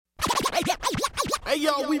Hey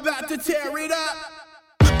yo, we about to tear it up.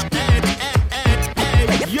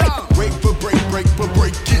 Hey, yo. Break for break, break for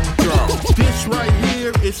break it down. This right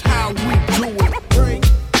here is how we do it. Break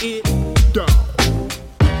it down.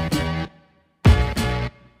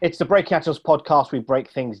 It's the Break Catchers podcast. We break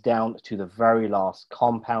things down to the very last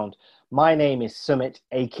compound. My name is Sumit,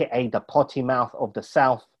 aka the potty mouth of the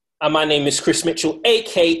South. And my name is Chris Mitchell,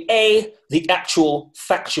 aka the actual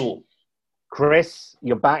factual. Chris,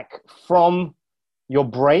 you're back from your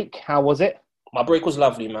break. How was it? My break was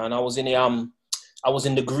lovely, man. I was in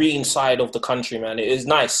the green side of the country, man. It is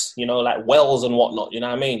nice, you know, like Wales and whatnot. You know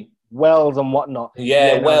what I mean? Wales and whatnot.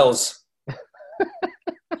 Yeah, Wales.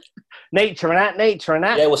 Nature and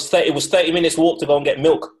that. Yeah, it was 30 minutes walk to go and get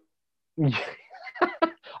milk.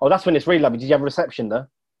 Oh, that's when it's really lovely. Did you have a reception though?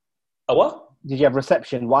 A what? Did you have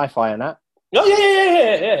reception, Wi-Fi and that? Oh,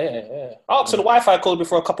 yeah. Ask for the Wi-Fi code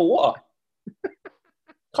before a cup of water.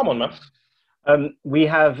 Come on, man. We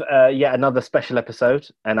have yet another special episode,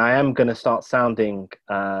 and I am going to start sounding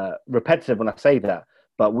repetitive when I say that,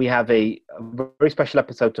 but we have a very special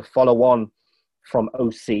episode to follow on from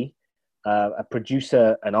OC, a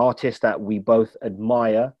producer, an artist that we both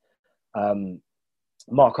admire,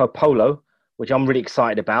 Marco Polo, which I'm really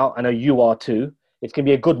excited about. I know you are too. It's going to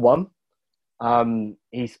be a good one.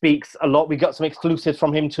 He speaks a lot. We got some exclusives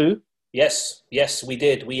from him too. Yes, we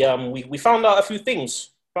did. We found out a few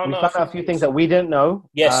things. We found out a few things that we didn't know.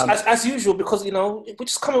 Yes, as usual, because, you know, we're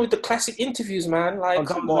just coming with the classic interviews, man. Like,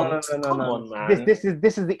 come on, man. This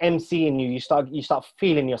is the MC in you. You start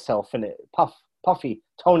feeling yourself in it. Puffy,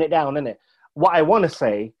 tone it down, innit? What I want to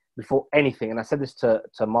say before anything, and I said this to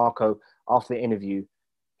Marco after the interview,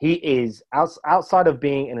 he is, outside of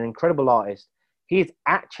being an incredible artist, he is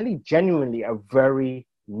actually genuinely a very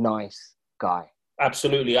nice guy.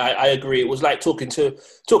 Absolutely, I agree. It was like talking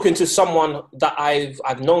to someone that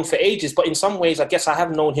I've known for ages, but in some ways, I guess I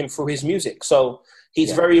have known him through his music. So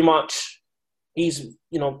he's very much, you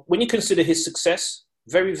know, when you consider his success,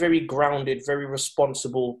 very, very grounded, very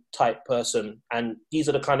responsible type person. And these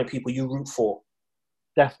are the kind of people you root for.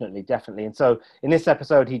 Definitely. And so in this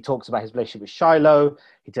episode, he talks about his relationship with Shiloh.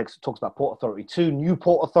 He talks about Port Authority 2, New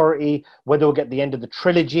Port Authority, whether we'll get the end of the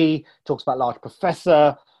trilogy. Talks about Large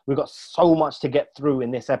Professor. We've got so much to get through in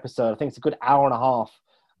this episode. I think it's a good hour and a half,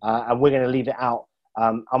 and we're going to leave it out.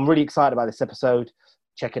 I'm really excited about this episode.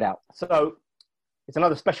 Check it out. So it's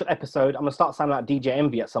another special episode. I'm going to start sounding like DJ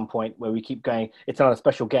Envy at some point where we keep going. It's another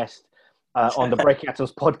special guest on the Breaking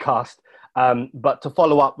Atoms podcast. But to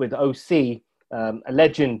follow up with OC, a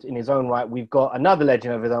legend in his own right, we've got another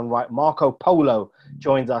legend of his own right. Marco Polo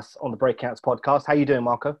joins us on the Breaking Atoms podcast. How you doing,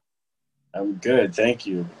 Marco? I'm good. Thank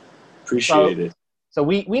you. Appreciate it. So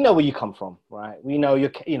we know where you come from, right? We know you're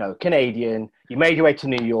Canadian. You made your way to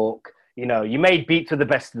New York. You know, you made beats with the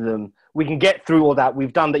best of them. We can get through all that.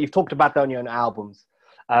 We've done that. You've talked about that on your own albums.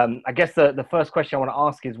 I guess the first question I want to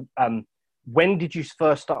ask is, when did you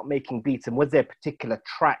first start making beats, and was there a particular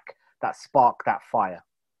track that sparked that fire?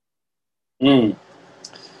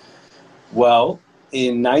 Well,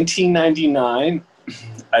 in 1999,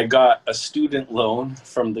 I got a student loan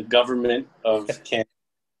from the government of Canada.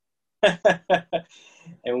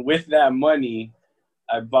 And with that money,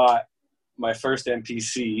 I bought my first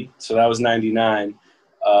MPC. So that was 99.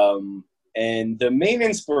 And the main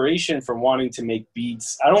inspiration for wanting to make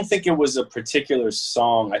beats, I don't think it was a particular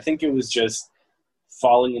song. I think it was just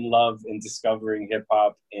falling in love and discovering hip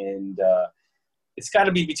hop. And it's got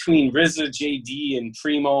to be between RZA, JD, and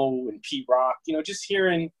Primo and Pete Rock. You know, just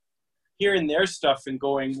hearing their stuff and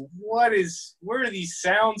going, where are these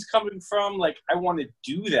sounds coming from? Like, I want to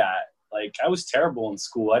do that. Like, I was terrible in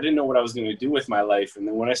school. I didn't know what I was going to do with my life. And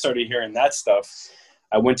then when I started hearing that stuff,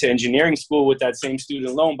 I went to engineering school with that same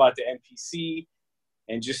student loan, bought the MPC,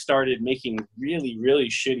 and just started making really, really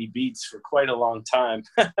shitty beats for quite a long time.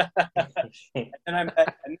 And I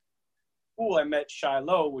met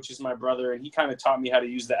Shiloh, which is my brother, and he kind of taught me how to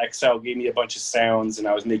use the XL, gave me a bunch of sounds, and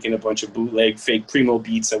I was making a bunch of bootleg fake Primo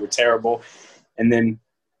beats that were terrible. And then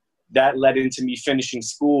that led into me finishing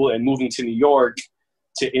school and moving to New York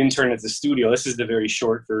to intern at the studio. This is the very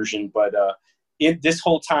short version, but this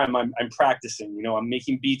whole time I'm practicing. You know, I'm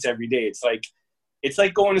making beats every day. It's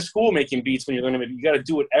like going to school making beats when you got to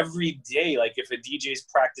do it every day. Like if a DJ is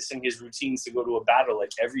practicing his routines to go to a battle,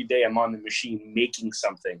 like every day I'm on the machine making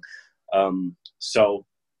something. So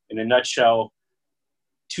in a nutshell,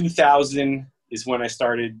 2000 is when I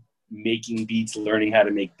started making beats, learning how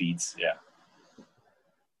to make beats. Yeah.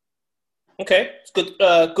 Okay, it's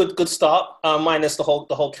good start. Minus the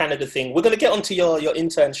whole Canada thing. We're gonna get onto your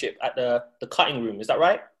internship at the cutting room. Is that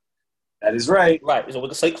right? That is right. Right. So we're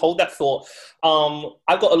gonna hold that thought.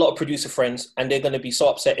 I've got a lot of producer friends, and they're gonna be so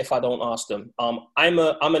upset if I don't ask them. I'm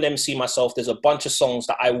an MC myself. There's a bunch of songs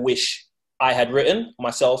that I wish I had written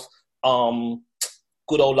myself.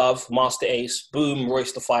 Good Old Love, Master Ace, Boom,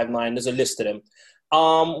 Royce the 5'9". There's a list of them.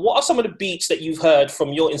 What are some of the beats that you've heard from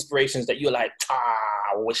your inspirations that you're like,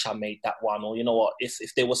 I wish I made that one? Or you know what,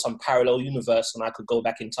 if there was some parallel universe and I could go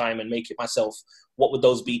back in time and make it myself, what would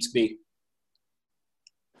those beats be?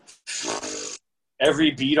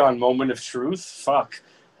 Every beat on Moment of Truth, fuck.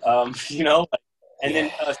 You know, and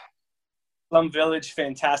then Slum Village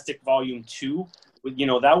Fantastic Volume 2. You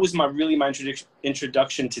know, that was my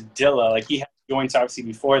introduction to Dilla. Like, he had joints obviously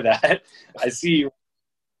before that. I see you.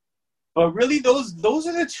 But really, those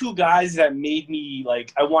are the two guys that made me,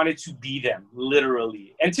 like, I wanted to be them,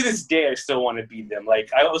 literally. And to this day, I still want to be them.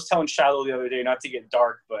 Like, I was telling Shiloh the other day, not to get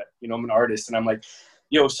dark, but, you know, I'm an artist. And I'm like,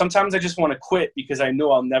 yo, sometimes I just want to quit because I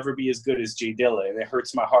know I'll never be as good as Jay Dilla. And it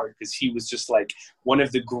hurts my heart because he was just, like, one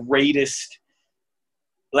of the greatest.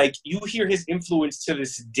 Like, you hear his influence to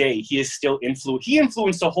this day. He is still he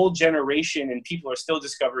influenced a whole generation, and people are still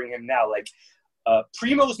discovering him now. Like,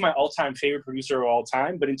 Primo is my all-time favorite producer of all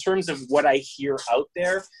time, but in terms of what I hear out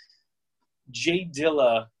there, Jay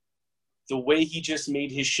Dilla, the way he just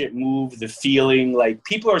made his shit move, the feeling, like,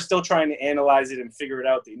 people are still trying to analyze it and figure it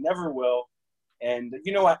out. They never will. And,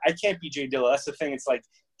 you know, I can't be Jay Dilla. That's the thing. It's like,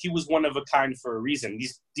 he was one of a kind for a reason.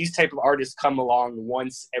 These type of artists come along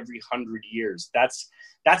once every 100 years. That's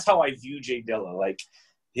how I view Jay Dilla. Like,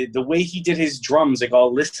 the way he did his drums, like,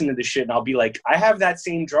 I'll listen to the shit and I'll be like, I have that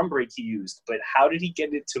same drum break he used, but how did he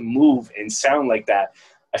get it to move and sound like that?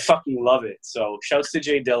 I fucking love it. So shouts to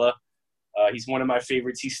Jay Dilla. He's one of my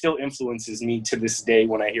favorites. He still influences me to this day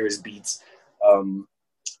when I hear his beats.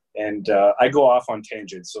 And I go off on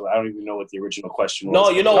tangents, so I don't even know what the original question was. No,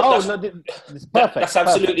 you know, it's perfect.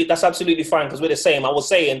 That's absolutely fine, because we're the same. I was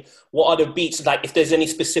saying, what are the beats, like, if there's any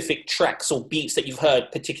specific tracks or beats that you've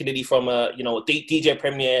heard, particularly from you know, DJ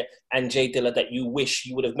Premier and Jay Dilla, that you wish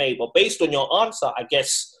you would have made? But based on your answer, I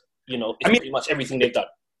guess, you know, it's pretty much everything they've done.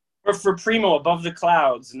 For Primo, Above the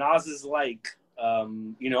Clouds, Nas is like,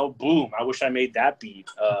 you know, Boom. I wish I made that beat.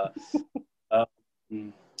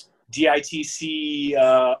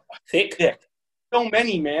 DITC, Thick. So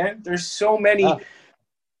many, man. There's so many.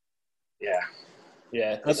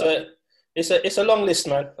 Yeah. It's a long list,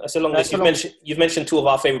 man. It's a long list. You've mentioned two of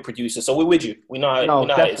our favorite producers, so we're with you. We know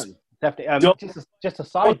how it is. Definitely. Just a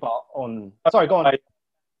sidebar on. Sorry, go on.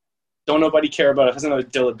 Don't nobody care about it. There's another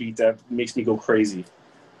Dilla beat that makes me go crazy.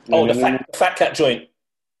 Oh, the Fat Cat joint.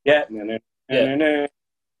 Yeah.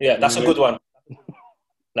 Yeah, that's a good one.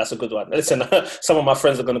 That's a good one. Listen, some of my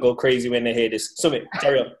friends are going to go crazy when they hear this. Sumit,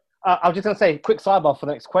 carry on. I was just going to say, quick sidebar for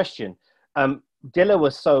the next question. Dilla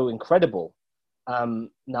was so incredible.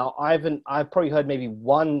 Now, I've probably heard maybe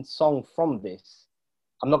one song from this.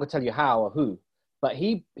 I'm not going to tell you how or who, but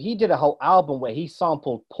he did a whole album where he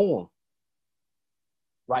sampled porn.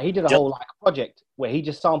 Right? He did a whole project where he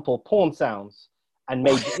just sampled porn sounds and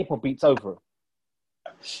made hip hop beats over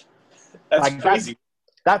it. That's crazy.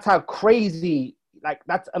 That's how crazy. Like,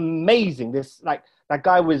 that's amazing. This, like, that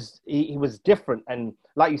guy was, he was different. And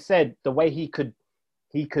like you said, the way he could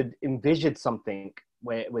envision something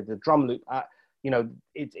where, with the drum loop, you know,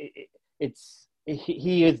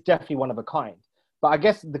 he is definitely one of a kind. But I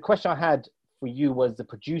guess the question I had for you was the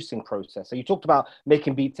producing process. So you talked about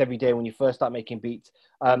making beats every day when you first start making beats.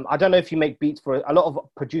 I don't know if you make beats for, a lot of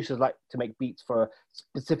producers like to make beats for a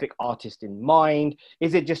specific artist in mind.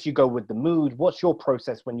 Is it just you go with the mood? What's your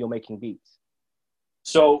process when you're making beats?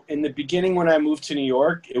 So in the beginning, when I moved to New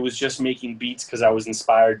York, it was just making beats because I was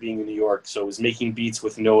inspired being in New York. So it was making beats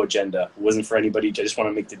with no agenda. It wasn't for anybody. I just want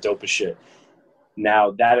to make the dopest shit. Now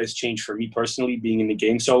that has changed for me personally, being in the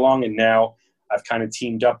game so long. And now I've kind of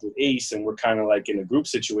teamed up with Ace, and we're kind of like in a group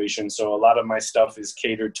situation. So a lot of my stuff is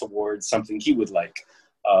catered towards something he would like.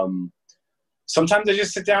 Sometimes I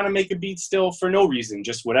just sit down and make a beat still for no reason,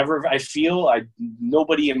 just whatever I feel.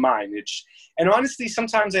 Nobody in mind. And honestly,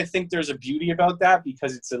 sometimes I think there's a beauty about that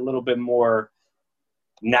because it's a little bit more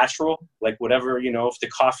natural. Like, whatever, you know, if the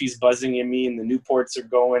coffee's buzzing in me and the Newports are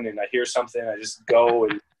going and I hear something, I just go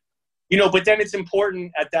and, you know. But then it's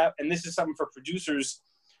important at that, and this is something for producers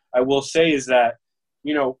I will say, is that,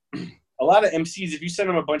 you know, a lot of MCs, if you send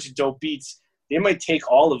them a bunch of dope beats, they might take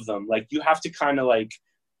all of them. Like, you have to kind of like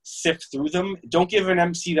sift through them. Don't give an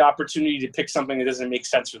MC the opportunity to pick something that doesn't make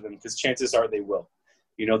sense for them, because chances are they will.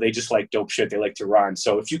 You know, they just like dope shit. They like to rhyme.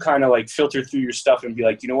 So if you kind of like filter through your stuff and be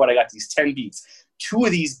like, you know what, I got these 10 beats. 2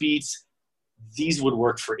 of these beats, these would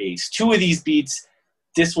work for Ace. 2 of these beats,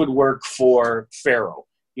 this would work for Pharaoh.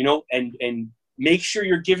 You know, and make sure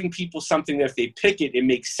you're giving people something that if they pick it, it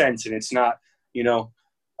makes sense and it's not, you know,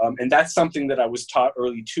 and that's something that I was taught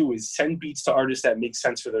early too, is send beats to artists that make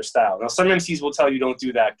sense for their style. Now, some MCs will tell you don't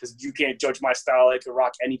do that because you can't judge my style. I could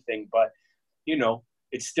rock anything, but, you know,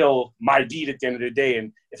 it's still my beat at the end of the day.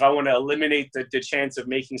 And if I want to eliminate the chance of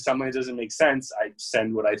making something that doesn't make sense, I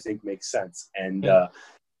send what I think makes sense. And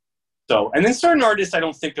and then certain artists, I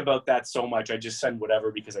don't think about that so much. I just send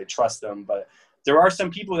whatever because I trust them. But there are some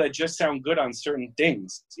people that just sound good on certain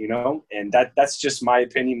things, you know, and that's just my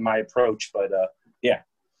opinion, my approach. But yeah.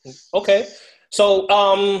 Okay. So,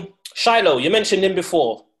 Shiloh, you mentioned him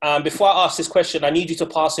before. Before I ask this question, I need you to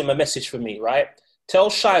pass him a message for me, right? Tell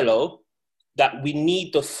Shiloh that we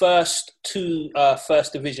need the first 2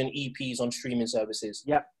 First Division EPs on streaming services.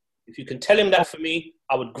 Yep. If you can tell him that for me,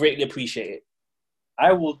 I would greatly appreciate it.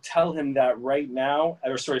 I will tell him that right now.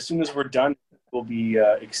 Or sorry, as soon as we're done, we'll be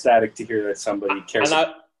ecstatic to hear that somebody cares.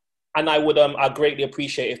 And I would I greatly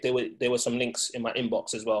appreciate if there were some links in my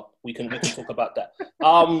inbox as well. We can talk about that.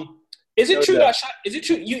 Is it true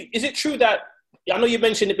that I know you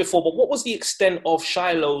mentioned it before, but what was the extent of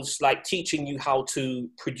Shiloh's like teaching you how to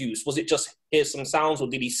produce? Was it just here's some sounds, or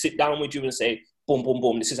did he sit down with you and say, boom, boom,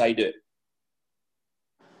 boom, this is how you do it?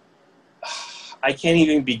 I can't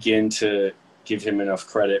even begin to give him enough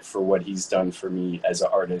credit for what he's done for me as an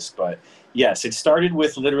artist. But yes, it started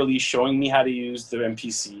with literally showing me how to use the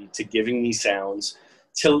MPC, to giving me sounds,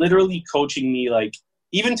 to literally coaching me. Like,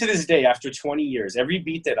 even to this day, after 20 years, every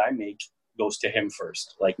beat that I make goes to him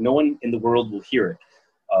first. Like, no one in the world will hear it.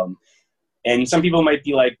 And some people might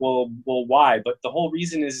be like, well, why? But the whole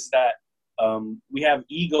reason is that we have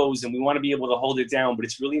egos and we want to be able to hold it down, but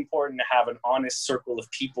it's really important to have an honest circle of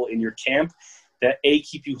people in your camp that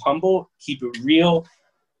keep you humble, keep it real,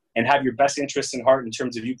 and have your best interests in heart in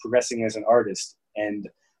terms of you progressing as an artist. And,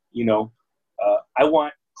 you know, I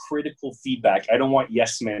want critical feedback. I don't want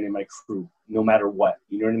yes men in my crew, no matter what.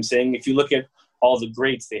 You know what I'm saying? If you look at all the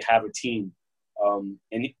greats, they have a team.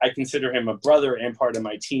 And I consider him a brother and part of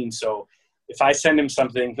my team. So if I send him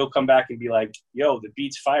something, he'll come back and be like, yo, the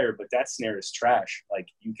beat's fire, but that snare is trash. Like,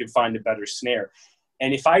 you could find a better snare.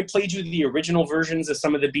 And if I played you the original versions of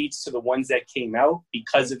some of the beats to the ones that came out,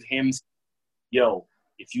 because of him, yo,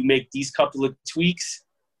 if you make these couple of tweaks,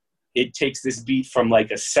 it takes this beat from like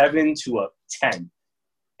a 7 to a 10.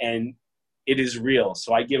 And it is real.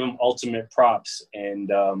 So I give him ultimate props.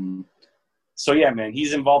 And so, yeah, man,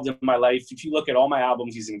 he's involved in my life. If you look at all my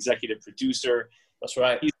albums, he's an executive producer. That's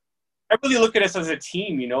right. I really look at us as a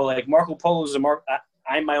team, you know, like Marco Polo's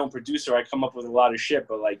I'm my own producer. I come up with a lot of shit,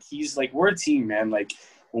 but like, he's like, we're a team, man. Like,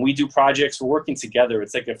 when we do projects, we're working together.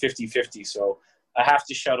 It's like a 50-50. So I have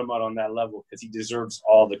to shout him out on that level because he deserves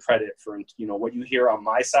all the credit for, you know, what you hear on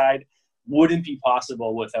my side wouldn't be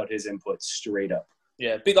possible without his input, straight up.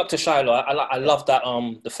 Yeah, big up to Shiloh. I love that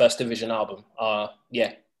the First Division album.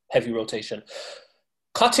 Yeah, heavy rotation.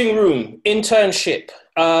 Cutting Room, internship.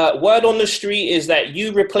 Word on the street is that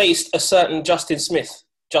you replaced a certain Justin Smith.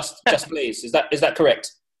 Just Blaze. Is that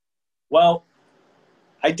correct? Well,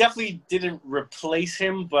 I definitely didn't replace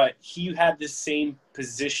him, but he had the same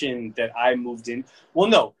position that I moved in. Well,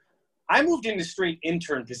 no, I moved into straight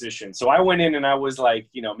intern position. So I went in and I was like,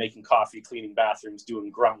 you know, making coffee, cleaning bathrooms, doing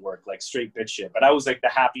grunt work, like straight bitch shit. But I was like the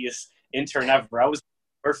happiest intern ever. I was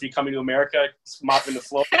Murphy Coming to America, mopping the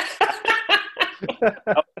floor.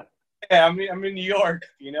 Yeah, I'm in New York,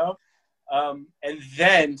 you know? And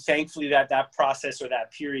then thankfully that process or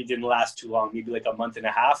that period didn't last too long, maybe like a month and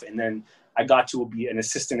a half. And then I got to be an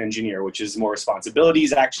assistant engineer, which is more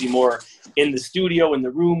responsibilities, actually more in the studio, in the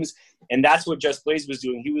rooms. And that's what Just Blaze was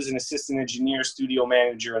doing. He was an assistant engineer, studio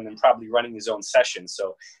manager, and then probably running his own session.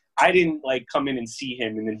 So I didn't like come in and see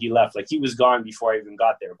him and then he left. Like, he was gone before I even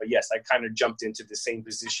got there. But yes, I kind of jumped into the same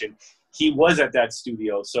position he was at that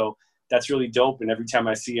studio. So that's really dope. And every time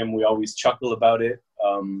I see him, we always chuckle about it.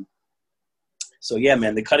 So yeah,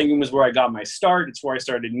 man, the cutting room is where I got my start. It's where I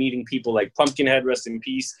started meeting people like Pumpkinhead, rest in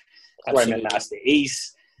peace. That's where I met Master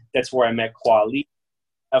Ace. That's where I met Kweli.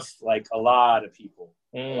 Like a lot of people.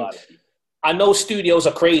 A lot of people. I know studios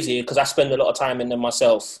are crazy because I spend a lot of time in them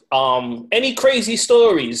myself. Any crazy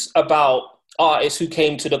stories about artists who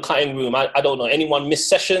came to the cutting room? I don't know. Anyone miss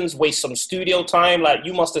sessions, waste some studio time? Like,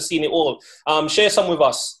 you must have seen it all. Share some with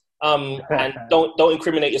us. And don't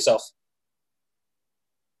incriminate yourself.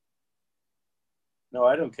 No,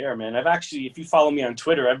 I don't care, man. I've actually, if you follow me on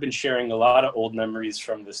Twitter, I've been sharing a lot of old memories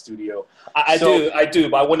from the studio. I do,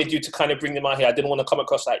 but I wanted you to kind of bring them out here. I didn't want to come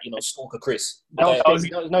across like, you know, stalker Chris. No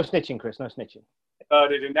snitching, Chris, no snitching.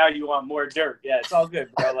 And now you want more dirt. Yeah, it's all good,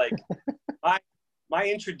 bro. Like, my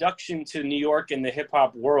introduction to New York and the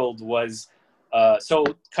hip-hop world was So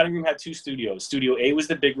Cutting Room had 2 studios. Studio A was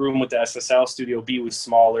the big room with the SSL. Studio B was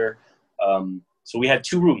smaller. So we had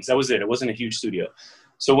 2 rooms. That was it. It wasn't a huge studio.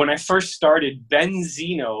 So when I first started,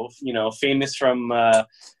 Benzino, famous from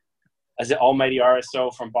as an almighty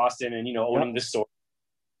RSO from Boston and, owning the store,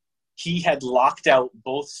 he had locked out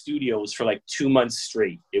both studios for like 2 months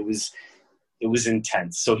straight. It was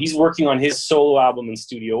intense. So he's working on his solo album in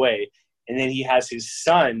Studio A, and then he has his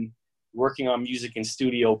son working on music in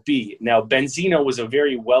Studio B. Now, Benzino was a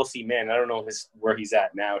very wealthy man. I don't know where he's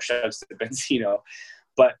at now. Shout out to Benzino.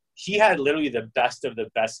 But he had literally the best of the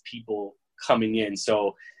best people coming in.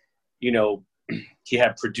 So, he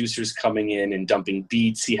had producers coming in and dumping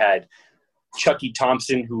beats. He had Chucky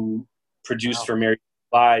Thompson, who produced for Mary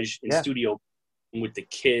Blige in Studio with the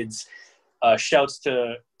kids. Shouts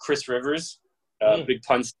to Chris Rivers, Big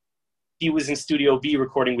Pun. He was in Studio B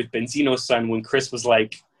recording with Benzino's son when Chris was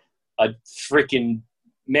like a freaking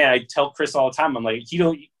man. I tell Chris all the time, I'm like, you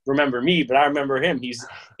don't remember me, but I remember him. He's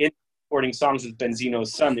in recording songs with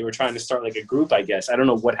Benzino's son. They were trying to start like a group, I guess. I don't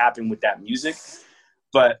know what happened with that music,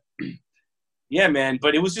 but yeah, man.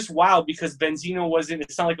 But it was just wild because Benzino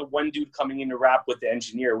it's not like a one dude coming in to rap with the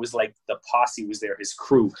engineer. It was like the posse was there, his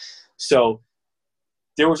crew. So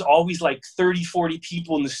there was always like 30, 40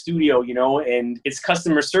 people in the studio, and it's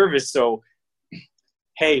customer service. So,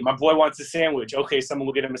 hey, my boy wants a sandwich. Okay, someone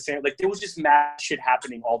will get him a sandwich. Like, there was just mad shit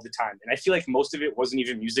happening all the time. And I feel like most of it wasn't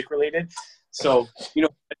even music related. So,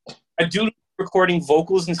 a dude recording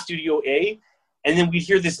vocals in Studio A, and then we'd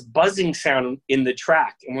hear this buzzing sound in the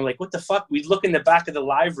track. And we're like, what the fuck? We'd look in the back of the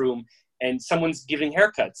live room, and someone's giving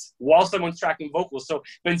haircuts while someone's tracking vocals. So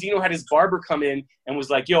Benzino had his barber come in and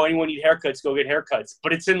was like, yo, anyone need haircuts, go get haircuts.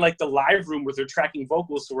 But it's in like the live room where they're tracking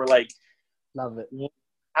vocals. So we're like, love it. What's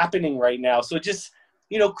happening right now? So just,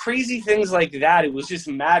 crazy things like that. It was just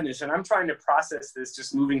madness. And I'm trying to process this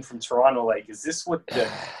just moving from Toronto. Like, is this what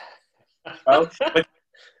but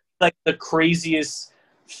like the craziest,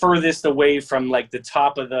 furthest away from like the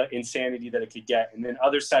top of the insanity that it could get. And then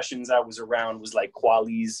other sessions I was around was like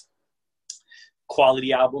Quali's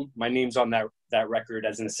Quality album. My name's on that record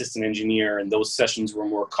as an assistant engineer, and those sessions were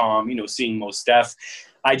more calm, seeing Mos Def.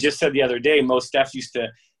 I just said the other day, Mos Def used to,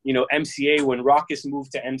 MCA, when Rawkus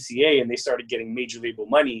moved to MCA and they started getting major label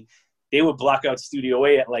money, they would block out Studio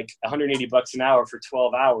A at like $180 an hour for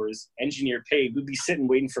 12 hours, engineer paid. We'd be sitting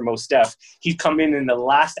waiting for Mos Def. He'd come in the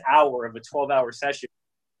last hour of a 12-hour session,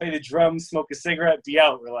 play the drums, smoke a cigarette, be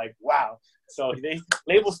out. We're like, wow. So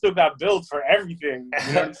label still got billed for everything.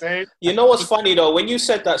 You know what I'm saying? You know what's funny though? When you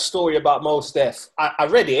said that story about Mos Def, I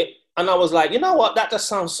read it and I was like, you know what? That just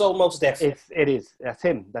sounds so Mos Def. It is. That's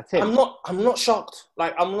him. I'm not shocked.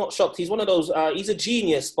 Like, I'm not shocked. He's one of those. He's a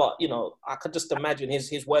genius, but I could just imagine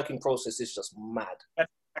his working process is just mad.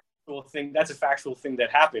 That's a factual thing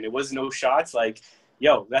that happened. It was no shots. Like,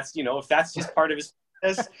 yo, that's if that's just part of his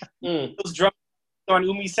process, those drums. On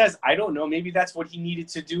Umi says, I don't know, maybe that's what he needed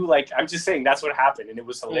to do. Like, I'm just saying that's what happened, and it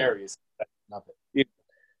was hilarious. Love it.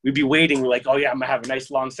 We'd be waiting. We're like, oh yeah, I'm gonna have a nice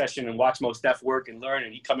long session and watch Mos Def work and learn,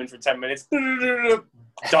 and he'd come in for 10 minutes,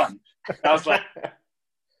 done. I was like,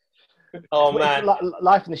 oh man,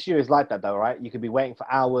 life in the studio is like that though, right? You could be waiting for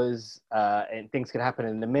hours, and things could happen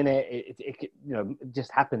in a minute. It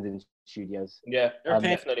just happens in studios. Yeah,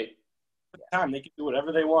 definitely. Time they can do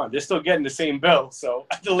whatever they want. They're still getting the same bill. So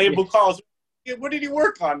the label calls. What did he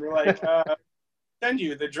work on? We're like, send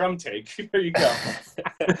you the drum take. There you go.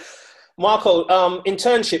 Marco,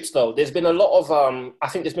 internships though, there's been a lot of, I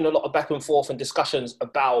think there's been a lot of back and forth and discussions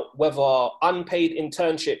about whether unpaid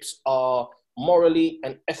internships are morally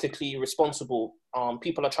and ethically responsible.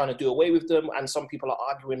 People are trying to do away with them, and some people are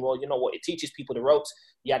arguing, well, you know what, it teaches people the ropes,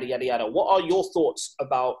 yada, yada, yada. What are your thoughts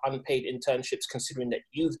about unpaid internships, considering that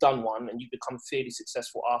you've done one and you've become fairly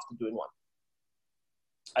successful after doing one?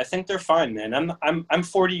 I think they're fine, man. I'm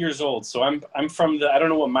 40 years old, so I'm from I don't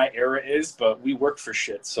know what my era is, but we work for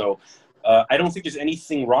shit. So I don't think there's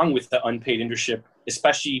anything wrong with the unpaid internship,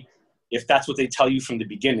 especially if that's what they tell you from the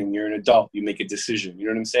beginning. You're an adult, you make a decision. You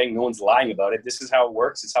know what I'm saying? No one's lying about it. This is how it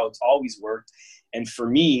works. It's how it's always worked. And for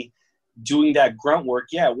me, doing that grunt work,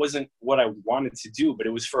 it wasn't what I wanted to do, but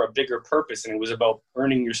it was for a bigger purpose, and it was about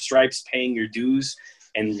earning your stripes, paying your dues,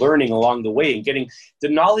 and learning along the way, and getting the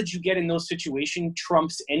knowledge you get in those situations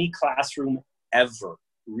trumps any classroom ever.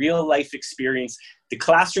 Real life experience. The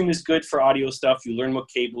classroom is good for audio stuff. You learn what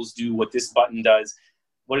cables do, what this button does.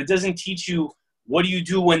 But it doesn't teach you what do you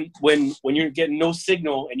do when you're getting no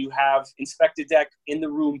signal and you have Inspector Deck in the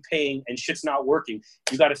room paying and shit's not working.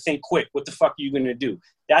 You got to think quick. What the fuck are you going to do?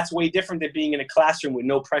 That's way different than being in a classroom with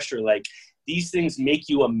no pressure. Like, these things make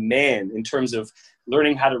you a man in terms of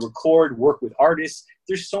learning how to record, work with artists.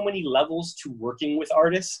 There's so many levels to working with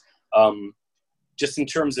artists, just in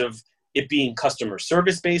terms of it being customer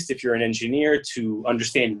service based, if you're an engineer, to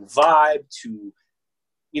understanding vibe, to,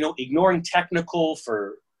 you know, ignoring technical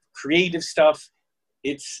for creative stuff.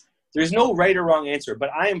 There's no right or wrong answer, but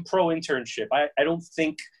I am pro internship. I don't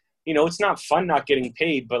think, you know, it's not fun not getting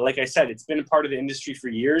paid, but like I said, it's been a part of the industry for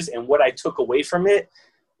years. And what I took away from it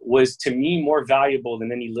was, to me, more valuable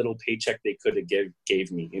than any little paycheck they could have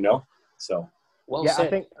gave me, you know? So. Well yeah,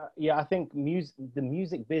 said. I think the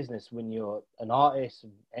music business, when you're an artist,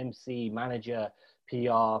 MC, manager,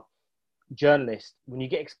 PR, journalist, when you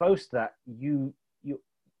get exposed to that, you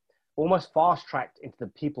almost fast tracked into the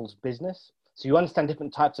people's business. So you understand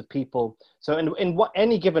different types of people. So in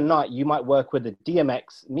any given night, you might work with a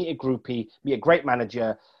DMX, meet a groupie, meet a great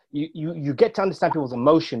manager. You get to understand people's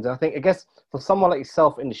emotions. And I guess for someone like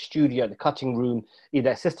yourself in the studio, the cutting room, either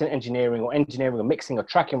assistant engineering or mixing or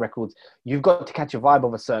tracking records, you've got to catch a vibe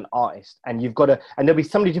of a certain artist. And you've got to, and there'll be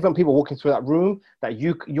so many different people walking through that room that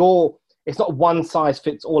it's not one size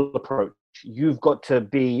fits all approach. You've got to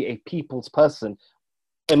be a people's person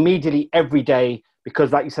immediately every day,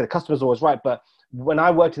 because like you said, the customer's always right. But when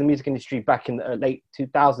I worked in the music industry back in the late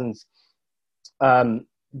 2000s,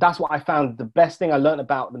 that's what I found. The best thing I learned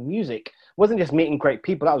about the music wasn't just meeting great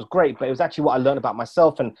people. That was great, but it was actually what I learned about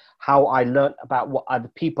myself and how I learned about what other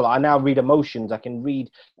people. I now read emotions. I can read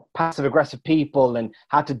passive aggressive people and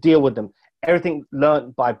how to deal with them. Everything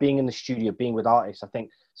learned by being in the studio, being with artists, I think.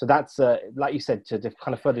 So that's, like you said, to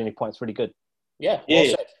kind of further any points, really good. Yeah, well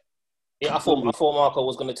said. Yeah, I thought Marco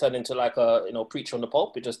was going to turn into like a, you know, preacher on the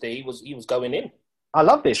pulpit. Just he was going in. I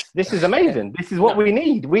love this. This is amazing. This is what we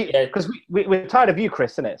need. Because we're tired of you,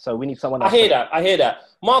 Chris, isn't it? So we need someone else. I hear that.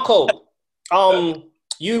 Marco,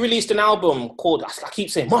 you released an album called, I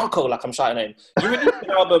keep saying Marco like I'm shouting at him. You released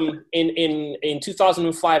an album in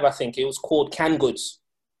 2005, I think. It was called Canned Goods,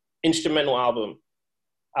 instrumental album.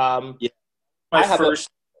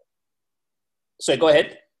 So go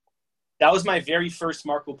ahead. That was my very first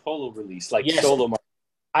Marco Polo release, solo Marco.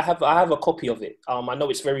 I have a copy of it. I know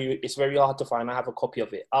it's very hard to find. I have a copy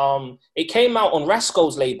of it. It came out on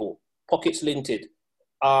Rasco's label, Pockets Linted.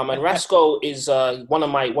 And Rasco is one of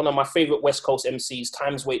my favorite West Coast MCs.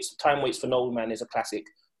 Time Waits for No Man is a classic.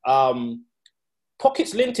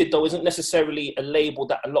 Pockets Linted though isn't necessarily a label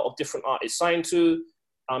that a lot of different artists sign to.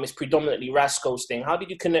 It's predominantly Rasco's thing. How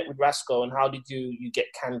did you connect with Rasco, and how did you get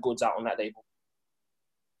Canned Goods out on that label?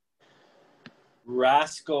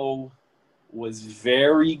 Rasco was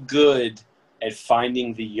very good at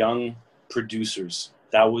finding the young producers.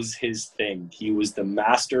 That was his thing. He was the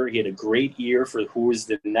master. He had a great ear for who was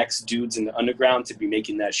the next dudes in the underground to be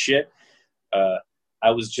making that shit. I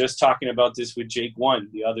was just talking about this with Jake One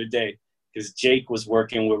the other day, because Jake was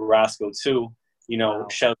working with Rasco too. You know, wow.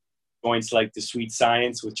 Shout joints like The Sweet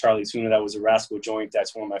Science with Charlie Tuna. That was a Rasco joint.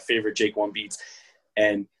 That's one of my favorite Jake One beats.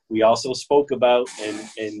 And we also spoke about,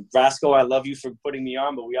 and Rasco, I love you for putting me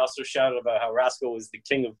on, but we also shouted about how Rasco was the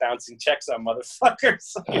king of bouncing checks on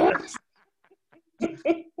motherfuckers.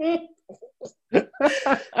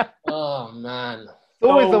 Oh, man. It's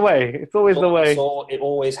always the way. It's always the way. It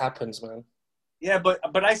always happens, man. Yeah,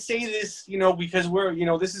 but I say this, you know, because we're, you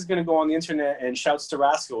know, this is going to go on the internet, and shouts to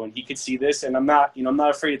Rasco, and he could see this, and I'm not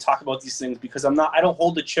afraid to talk about these things, because I don't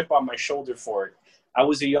hold a chip on my shoulder for it. I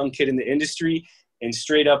was a young kid in the industry, and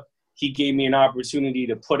straight up, he gave me an opportunity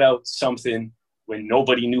to put out something when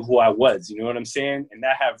nobody knew who I was. You know what I'm saying? And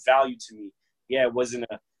that had value to me. Yeah, it wasn't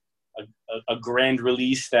a grand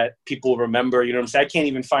release that people remember. You know what I'm saying? I can't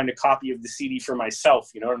even find a copy of the CD for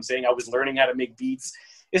myself. You know what I'm saying? I was learning how to make beats.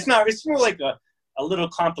 It's more like a little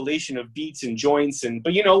compilation of beats and joints.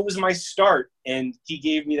 But, you know, it was my start, and he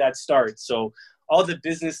gave me that start. So all the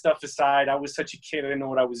business stuff aside, I was such a kid. I didn't know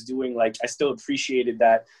what I was doing. Like, I still appreciated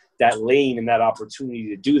that lane and that opportunity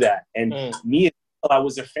to do that. And I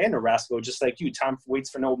was a fan of Rasco, just like you. Time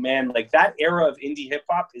Waits for No Man. Like, that era of indie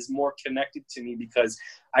hip-hop is more connected to me because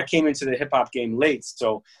I came into the hip-hop game late.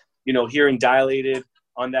 So, you know, hearing Dilated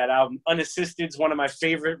on that album, Unassisted is one of my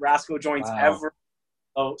favorite Rasco joints ever.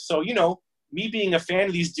 So, you know, me being a fan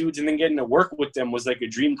of these dudes and then getting to work with them was like a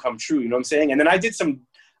dream come true. You know what I'm saying? And then I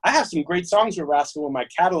have some great songs with Rasco in my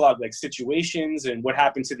catalog, like Situations and What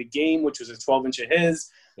Happened to the Game, which was a 12-inch of his.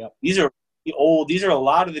 Yep. These are a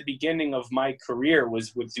lot of the beginning of my career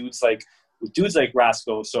was with dudes like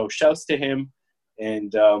Rasco. So shouts to him.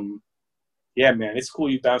 And yeah, man, it's cool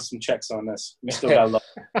you bounced some checks on us. We still got love.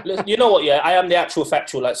 You know what? Yeah, I am the actual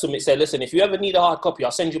factual. Like Sumit said, listen, if you ever need a hard copy,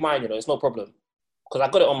 I'll send you mine. You know, it's no problem, because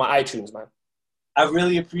I got it on my iTunes, man. I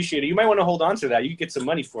really appreciate it. You might want to hold on to that. You can get some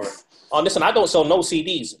money for it. Oh, listen, I don't sell no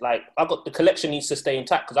CDs. Like, I got the collection needs to stay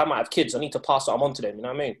intact because I might have kids. I need to pass something on to them. You know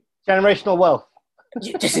what I mean? Generational wealth.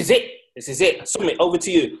 Yeah, this is it. This is it. Summit, over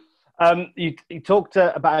to you. You talked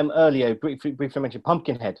about him earlier, briefly mentioned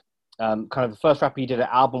Pumpkinhead. Kind of the first rapper you did an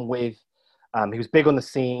album with. He was big on the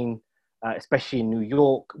scene, especially in New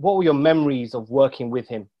York. What were your memories of working with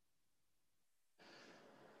him?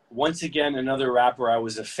 Once again, another rapper I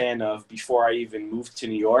was a fan of before I even moved to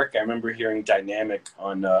New York. I remember hearing Dynamic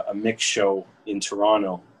on a mix show in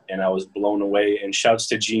Toronto, and I was blown away. And shouts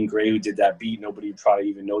to Jean Grey, who did that beat. Nobody probably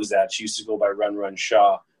even knows that. She used to go by Run Run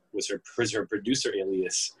Shaw, was her producer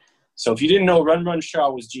alias. So if you didn't know, Run Run Shaw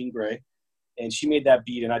was Jean Grey, and she made that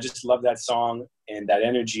beat, and I just love that song and that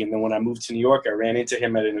energy. And then when I moved to New York, I ran into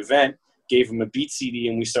him at an event, gave him a beat CD,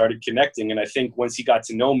 and we started connecting. And I think once he got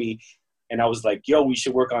to know me, and I was like, yo, we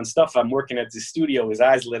should work on stuff. I'm working at the studio. His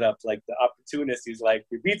eyes lit up like the opportunist. He's like,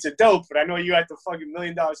 your beats are dope, but I know you at the fucking $1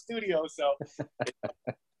 million studio. So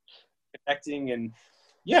connecting. And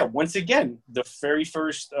yeah, once again, the very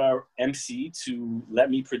first MC to let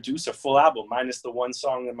me produce a full album, minus the one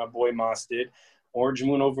song that my boy Moss did, Orange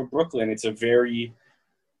Moon Over Brooklyn. It's a very,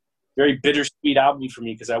 very bittersweet album for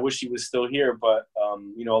me because I wish he was still here. But,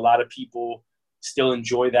 you know, a lot of people still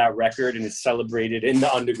enjoy that record, and it's celebrated in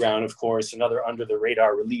the underground, of course, another under the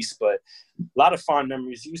radar release, but a lot of fond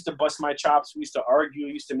memories. He used to bust my chops. We used to argue.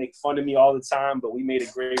 He used to make fun of me all the time, but we made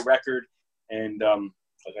a great record. And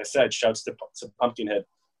like I said, shouts to Pumpkinhead.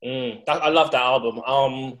 I love that album.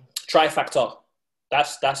 Trifactor.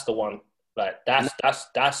 That's the one. Like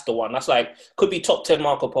that's the one. That's like, could be top 10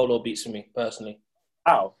 Marco Polo beats for me personally.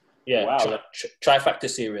 Wow. Yeah. Wow. Trifactor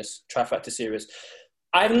series.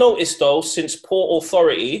 I've noticed, though, since Port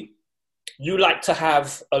Authority, you like to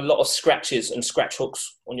have a lot of scratches and scratch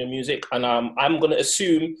hooks on your music. And I'm going to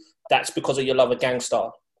assume that's because of your love of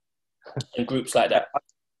Gangstar and groups like that.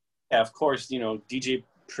 Yeah, of course, you know, DJ...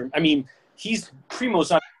 Primo's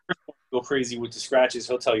not go crazy with the scratches.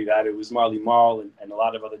 He'll tell you that. It was Marley Marl and a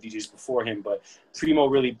lot of other DJs before him. But Primo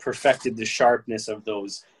really perfected the sharpness of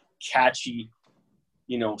those catchy,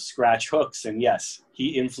 you know, scratch hooks. And yes, he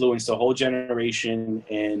influenced a whole generation,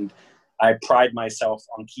 and I pride myself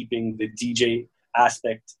on keeping the DJ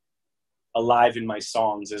aspect alive in my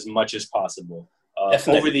songs as much as possible.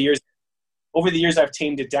 Over the years, I've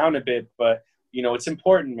tamed it down a bit, but you know, it's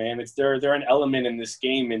important, man. They're an element in this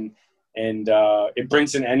game, and it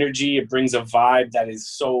brings an energy, it brings a vibe that is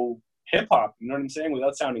so hip hop. You know what I'm saying?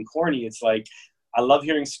 Without sounding corny, it's like I love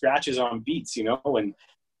hearing scratches on beats, you know, and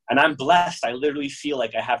I'm blessed. I literally feel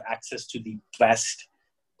like I have access to the best.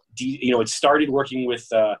 You know, it started working with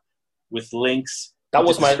Lynx. That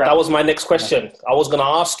was my next question. I was gonna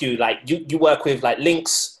ask you, like, you work with like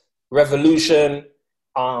Lynx, Revolution,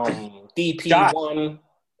 DP1,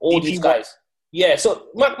 all these guys. Yeah. So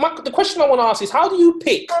the question I want to ask is, how do you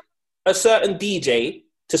pick a certain DJ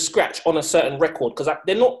to scratch on a certain record? Because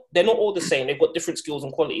they're not all the same. They've got different skills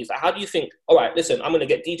and qualities. Like, how do you think? All right, listen, I'm gonna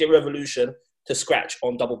get DJ Revolution to scratch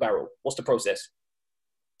on Double Barrel. What's the process?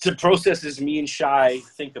 The process is me and Shy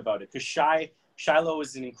think about it, because Shiloh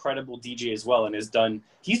is an incredible DJ as well, and he's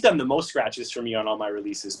done the most scratches for me on all my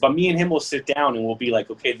releases. But me and him will sit down and we'll be like,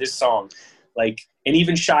 okay, this song, like, and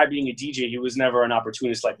even Shy being a DJ, he was never an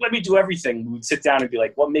opportunist. Like, let me do everything. We would sit down and be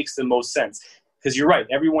like, what makes the most sense? Because you're right,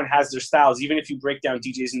 everyone has their styles. Even if you break down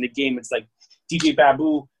DJs in the game, it's like DJ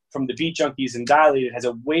Babu from the Beat Junkies and Dilated has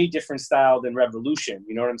a way different style than Revolution.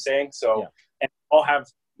 You know what I'm saying? So, and all have,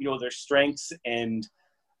 you know, their strengths. And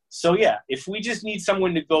so, yeah, if we just need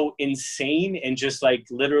someone to go insane and just like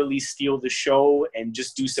literally steal the show and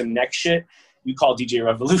just do some next shit, you call DJ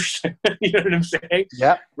Revolution. You know what I'm saying?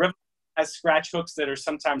 Yeah. Revolution has scratch hooks that are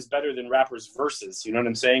sometimes better than rappers' verses. You know what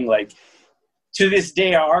I'm saying? Like, to this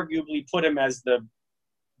day, I arguably put him as the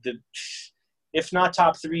if not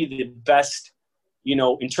top 3, the best, you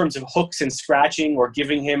know, in terms of hooks and scratching, or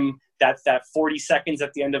giving him that 40 seconds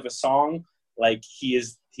at the end of a song. Like, he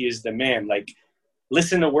is the man. Like,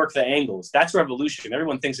 listen to Work the Angles. That's Revolution.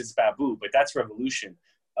 Everyone thinks it's Babu, but that's Revolution.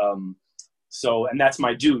 So, and that's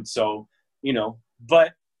my dude. So, you know,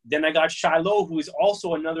 but then I got Shiloh, who is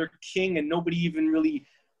also another king, and nobody even really,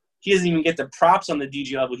 he doesn't even get the props on the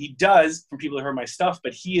DJ level. He does, from people that heard my stuff,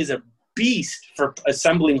 but he is a beast for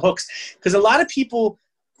assembling hooks. Because a lot of people,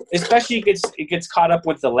 especially it gets caught up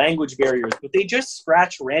with the language barriers, but they just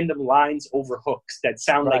scratch random lines over hooks that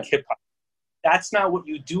sound like hip hop. That's not what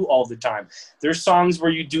you do all the time. There's songs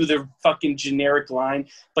where you do the fucking generic line,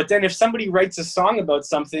 but then if somebody writes a song about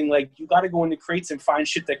something, like, you got to go into crates and find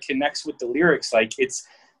shit that connects with the lyrics. Like, it's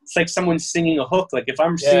like someone singing a hook. Like, if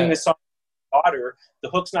I'm singing a song daughter, the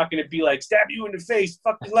hook's not going to be like, stab you in the face,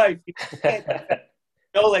 fuck your life. You can't,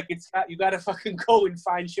 like, you got to fucking go and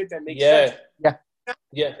find shit that makes sense.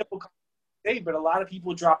 Yeah. But a lot of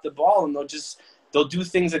people drop the ball and they'll do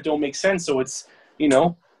things that don't make sense. So it's,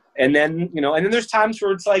 and then there's times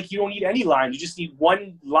where it's like, you don't need any line. You just need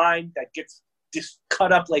one line that gets just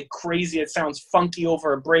cut up like crazy. It sounds funky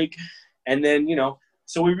over a break. And then,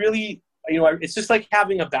 so we really, it's just like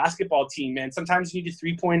having a basketball team, man. Sometimes you need a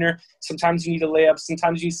 3-pointer. Sometimes you need a layup.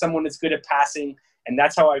 Sometimes you need someone that's good at passing. And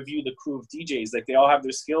that's how I view the crew of DJs. Like, they all have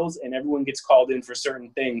their skills and everyone gets called in for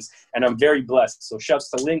certain things. And I'm very blessed. So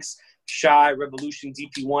shouts to Lynx, Shy, Revolution,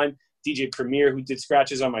 DP1, DJ Premier, who did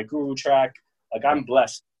scratches on my Guru track. Like, I'm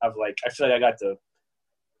blessed. I feel like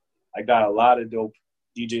I got a lot of dope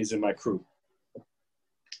DJs in my crew.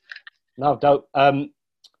 No, dope. I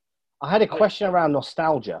had a question around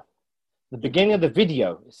nostalgia. The beginning of the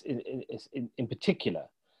video, in particular,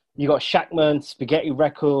 you got Shackman, Spaghetti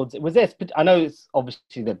Records. Was there? I know it's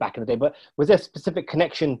obviously they're back in the day, but was there a specific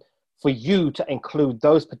connection for you to include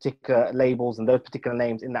those particular labels and those particular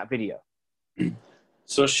names in that video?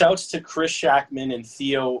 So shouts to Chris Shackman and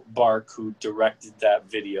Theo Bark, who directed that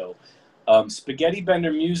video. Spaghetti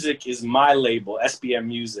Bender Music is my label, SBM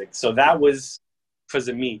Music. So that was because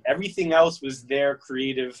of me. Everything else was their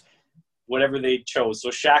creative, whatever they chose. So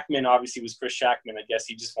Shackman obviously was Chris Shackman. I guess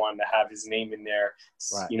he just wanted to have his name in there,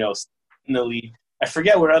 right. In the lead. I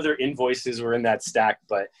forget what other invoices were in that stack,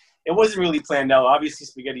 but it wasn't really planned out. Obviously,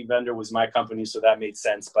 Spaghetti Bender was my company, so that made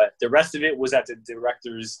sense. But the rest of it was at the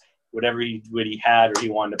director's, whatever he had or he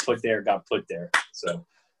wanted to put there got put there. So,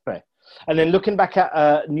 right. And then looking back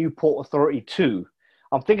at New Port Authority 2,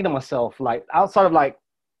 I'm thinking to myself, like, outside of like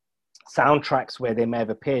soundtracks where they may have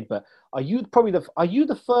appeared, but are you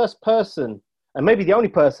the first person, and maybe the only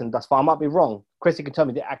person thus far, I might be wrong, Chris, you can tell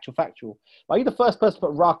me the actual factual, but are you the first person to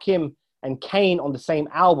put Rakim and Kane on the same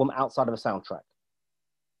album outside of a soundtrack?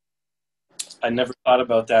 I never thought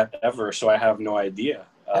about that ever, so I have no idea.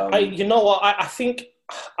 You know what? I think,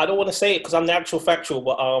 I don't want to say it because I'm the actual factual,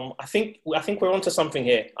 but I think we're onto something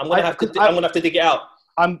here. I'm gonna have to dig it out.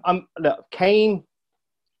 Look, Kane.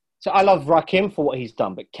 So I love Rakim for what he's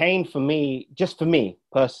done, but Kane for me, just for me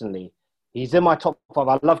personally, he's in my top 5.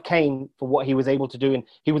 I love Kane for what he was able to do, and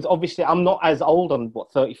he was obviously. I'm not as old, I'm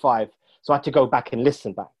 35, so I had to go back and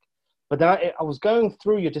listen back. But then I was going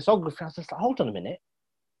through your discography. I was just like, hold on a minute.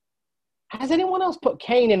 Has anyone else put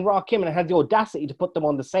Kane and Rakim and had the audacity to put them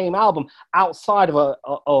on the same album outside of a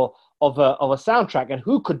soundtrack? And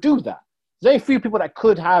who could do that? There's only a few people that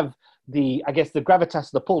could have the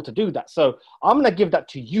gravitas, the pull to do that. So I'm going to give that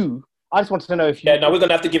to you. I just wanted to know if you. Yeah, no, we're going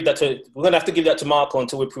to have to give that to Marco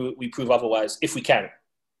until we prove otherwise, if we can.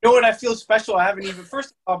 You know what? I feel special. I haven't even.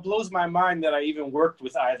 First of all, it blows my mind that I even worked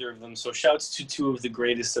with either of them. So shouts to 2 of the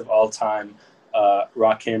greatest of all time,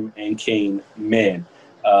 Rakim and Kane. Man.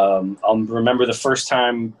 I'll remember the first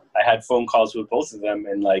time I had phone calls with both of them,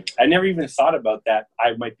 and like I never even thought about that.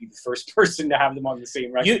 I might be the first person to have them on the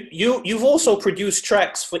same record. You've also produced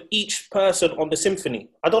tracks for each person on the symphony.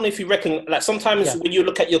 I don't know if you reckon, like sometimes when you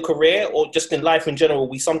look at your career or just in life in general,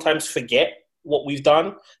 we sometimes forget what we've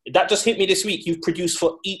done. That just hit me this week. You've produced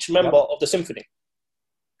for each member of the symphony.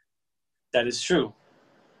 That is true.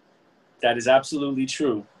 That is absolutely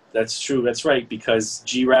true. That's true. That's right. Because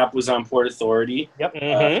G-Rap was on Port Authority. Yep.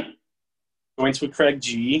 Joints with Craig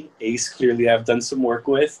G. Ace, clearly I've done some work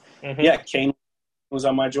with. Mm-hmm. Yeah, Kane was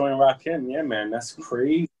on my joint Rakim. Yeah, man, that's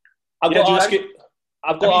crazy. I've got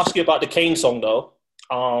to ask you about the Kane song, though.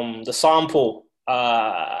 The sample,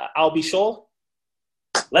 I'll Be Sure.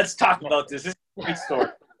 Let's talk about this. This is a great story.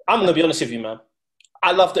 I'm going to be honest with you, man.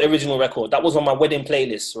 I love the original record. That was on my wedding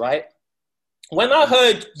playlist, right? When I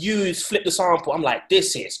heard you flip the sample, I'm like,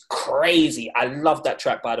 this is crazy. I love that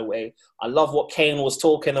track, by the way. I love what Kane was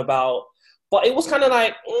talking about. But it was kind of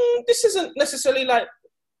like, this isn't necessarily like,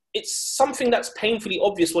 it's something that's painfully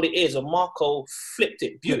obvious what it is. And Marco flipped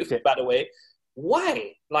it beautifully, by the way.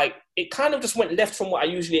 Why? Like, it kind of just went left from what I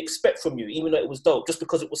usually expect from you, even though it was dope, just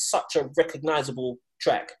because it was such a recognizable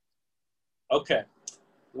track. Okay,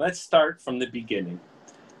 let's start from the beginning.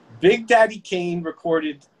 Big Daddy Kane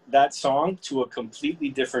recorded that song to a completely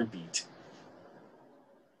different beat.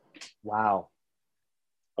 Wow.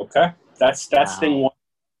 Okay, that's thing one.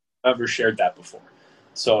 I've ever shared that before,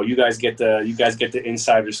 so you guys get the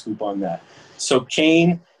insider scoop on that. So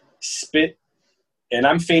Kane spit, and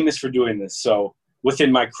I'm famous for doing this. So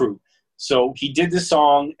within my crew, so he did the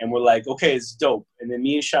song, and we're like, okay, it's dope. And then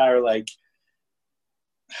me and Shy are like,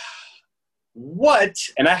 what?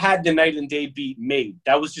 And I had the Night and Day beat made.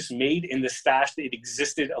 That was just made in the stash. It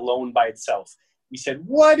existed alone by itself. We said,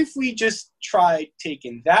 what if we just tried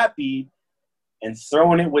taking that beat and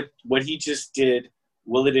throwing it with what he just did.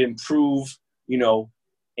 Will it improve?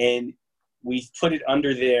 And we put it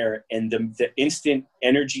under there, and the instant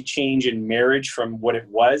energy change in Marriage from what it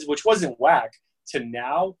was, which wasn't whack, to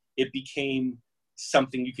now it became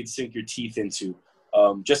something you could sink your teeth into,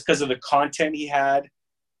 just because of the content he had,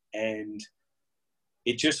 and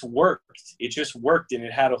it just worked. And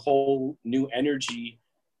it had a whole new energy.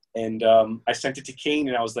 And I sent it to Kane,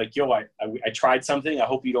 and I was like, yo, I tried something. I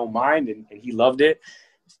hope you don't mind. And he loved it.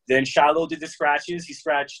 Then Shiloh did the scratches. He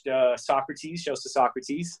scratched Socrates, shouts to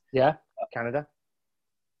Socrates. Yeah, Canada.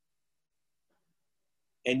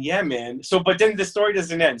 And yeah, man. So, but then the story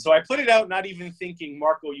doesn't end. So I put it out not even thinking,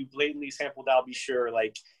 Marco, you blatantly sampled I'll Be Sure.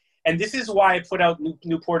 And this is why I put out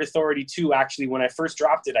Newport Authority 2. Actually, when I first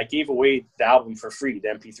dropped it, I gave away the album for free, the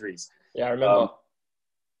MP3s. Yeah, I remember.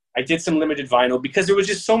 I did some limited vinyl because there was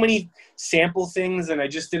just so many sample things, and I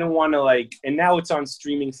just didn't want to and now it's on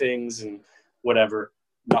streaming things and whatever.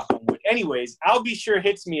 Knock on wood. Anyways, I'll Be Sure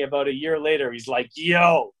hits me about a year later. He's like,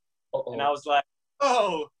 yo. Uh-oh. And I was like,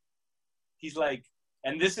 oh. He's like,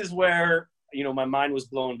 and this is where, my mind was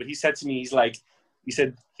blown. But he said to me, he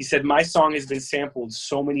said, my song has been sampled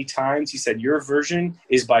so many times. He said, your version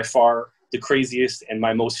is by far the craziest and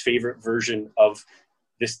my most favorite version of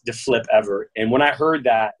the flip ever. And when I heard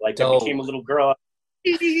that, I became a little girl.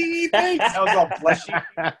 Thanks. I was all blushing.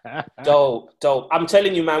 Dope. I'm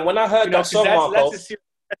telling you, man, when I heard that song, Marco.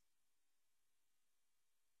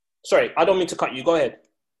 Sorry, I don't mean to cut you. Go ahead.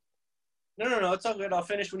 No, it's all good. I'll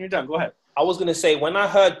finish when you're done. Go ahead. I was going to say, when I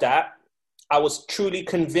heard that, I was truly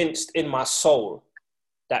convinced in my soul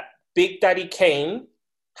that Big Daddy Kane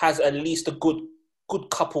has at least a good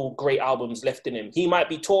couple great albums left in him. He might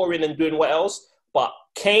be touring and doing what else, but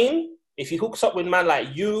Kane, if he hooks up with man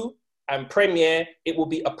like you and Premier, it will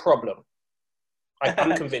be a problem.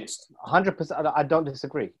 I'm convinced. 100%. I don't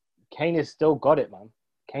disagree. Kane has still got it, man.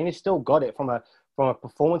 Kane has still got it from a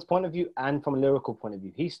performance point of view and from a lyrical point of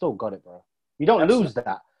view. He's still got it, bro. You don't lose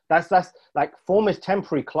that. That's form is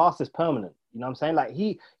temporary, class is permanent. You know what I'm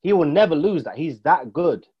saying? He will never lose that. He's that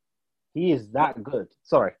good. He is that good.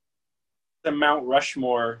 Sorry. The Mount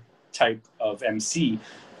Rushmore type of MC.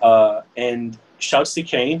 And shouts to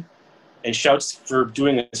Kane and shouts for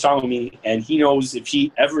doing a song with me. And he knows if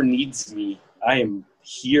he ever needs me, I am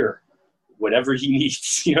here. Whatever he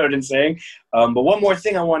needs, you know what I'm saying? But one more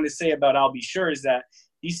thing I wanted to say about I'll Be Sure is that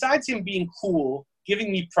besides him being cool,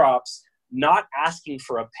 giving me props, not asking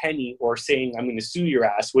for a penny or saying I'm going to sue your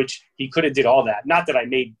ass, which he could have did all that. Not that I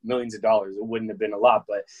made millions of dollars. It wouldn't have been a lot,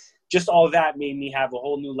 but just all that made me have a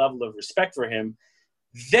whole new level of respect for him.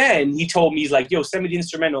 Then he told me, he's like, yo, send me the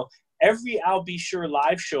instrumental. Every I'll Be Sure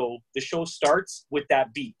live show, the show starts with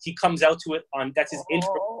that beat. He comes out to it that's his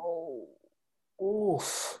intro.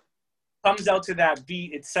 Oof. Comes out to that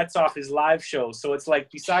beat, it sets off his live show. So it's like,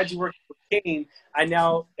 besides working with Kane, I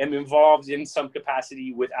now am involved in some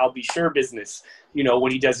capacity with I'll Be Sure business.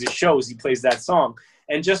 When he does his shows, he plays that song.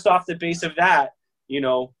 And just off the base of that,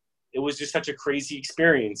 it was just such a crazy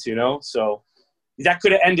experience, So that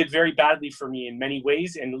could have ended very badly for me in many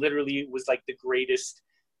ways. And literally it was like the greatest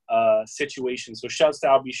situation. So shouts to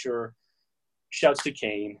I'll Be Sure. Shouts to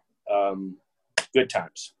Kane. Good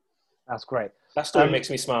times. That's great. That story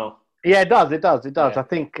makes me smile. Yeah, it does. Yeah. I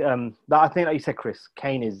think like you said, Chris,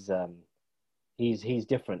 Kane is he's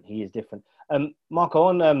different. He is different. Marco,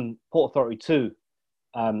 on Port Authority 2,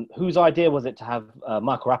 whose idea was it to have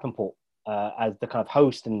Michael Rappaport as the kind of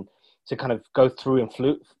host and to kind of go through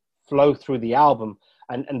and flow through the album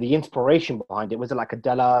and the inspiration behind it? Was it like a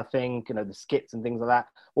Della thing, the skits and things like that?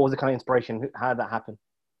 What was the kind of inspiration? How did that happen?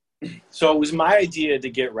 So it was my idea to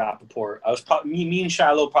get Rappaport. Me and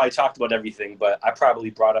Shiloh probably talked about everything, but I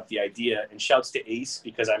probably brought up the idea. And shouts to Ace,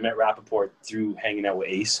 because I met Rappaport through hanging out with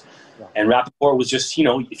Ace. Yeah. And Rappaport was just,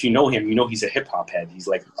 if you know him, he's a hip-hop head. He's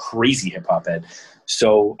like a crazy hip-hop head.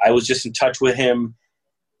 So I was just in touch with him.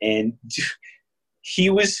 And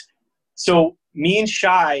so me and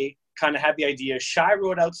Shy kind of had the idea. Shy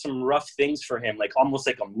wrote out some rough things for him, like almost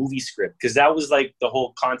like a movie script, because that was like the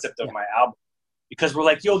whole concept of my album. Because we're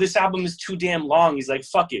like, yo, this album is too damn long. He's like,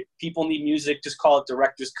 fuck it. People need music. Just call it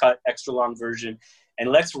director's cut, extra long version.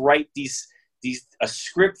 And let's write a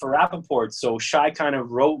script for Rappaport. So Shy kind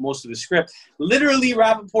of wrote most of the script. Literally,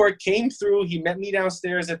 Rappaport came through. He met me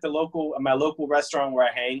downstairs at my local restaurant where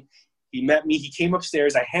I hang. He met me. He came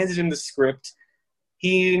upstairs. I handed him the script.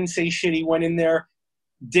 He didn't say shit. He went in there,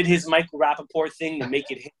 did his Michael Rappaport thing to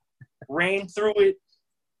make it hit, ran through it,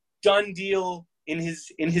 done deal. In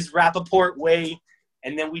his Rappaport way,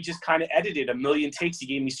 and then we just kind of edited a million takes. He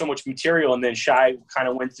gave me so much material, and then Shy kind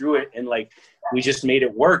of went through it, and like we just made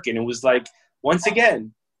it work. And it was like, once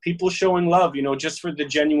again, people showing love, you know, just for the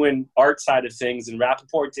genuine art side of things. And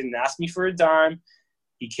Rappaport didn't ask me for a dime.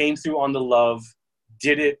 He came through on the love,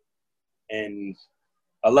 did it, and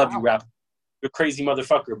I love you, Rappaport. You're a crazy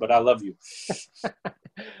motherfucker, but I love you.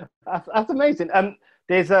 That's amazing.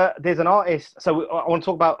 There's an artist. So I want to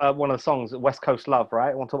talk about one of the songs, West Coast Love,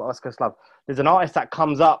 right? I want to talk about West Coast Love. There's an artist that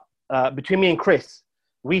comes up between me and Chris.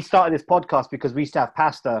 We started this podcast because we used to have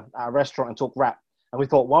pasta at a restaurant and talk rap. And we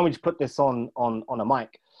thought, why don't we just put this on a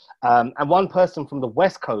mic? And one person from the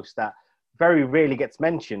West Coast that very rarely gets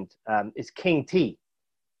mentioned is King T.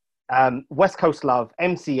 West Coast Love,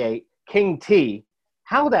 MC8, King T.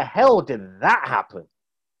 How the hell did that happen?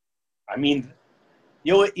 I mean,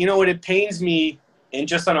 you know what? It pains me, and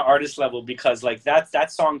just on an artist level, because like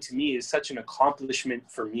that song to me is such an accomplishment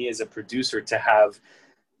for me as a producer to have.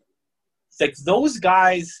 Like those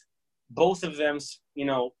guys, both of them, you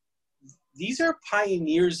know, these are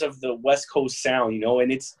pioneers of the West Coast sound, you know,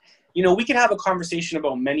 and it's, you know, we can have a conversation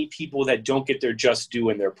about many people that don't get their just due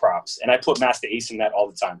and their props. And I put Master Ace in that all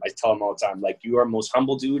the time. I tell him all the time, like, you are most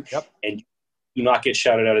humble dude, and you do not get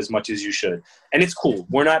shouted out as much as you should. And it's cool.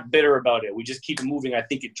 We're not bitter about it. We just keep it moving. I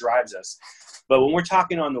think it drives us. But when we're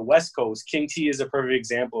talking on the West Coast, King T is a perfect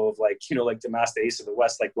example of like, you know, like the Master Ace of the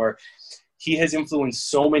West, like where he has influenced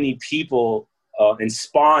so many people and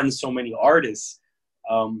spawned so many artists.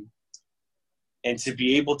 And to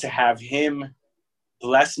be able to have him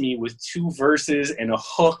bless me with 2 verses and a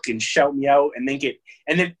hook and shout me out and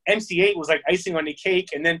then MC8 was like icing on the cake.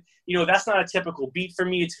 And then, you know, that's not a typical beat for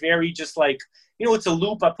me. It's very just like, you know, it's a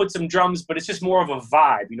loop. I put some drums, but it's just more of a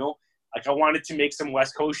vibe, you know, like I wanted to make some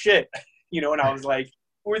West Coast shit, you know, and I was like,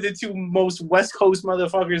 we're the 2 most West Coast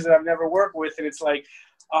motherfuckers that I've never worked with. And it's like,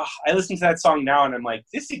 I listen to that song now and I'm like,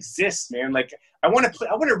 this exists, man. Like I want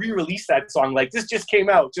to re-release that song. Like this just came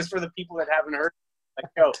out just for the people that haven't heard it.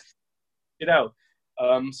 Like, yo, get out.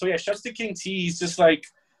 So yeah, shouts to King T. He's just like,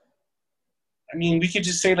 I mean, we could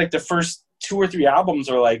just say like the first 2 or 3 albums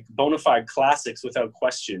are like bona fide classics without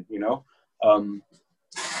question, you know?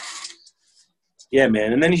 Yeah,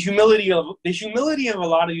 man. And then the humility of a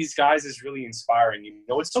lot of these guys is really inspiring. You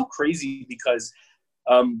know, it's so crazy because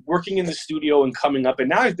working in the studio and coming up, and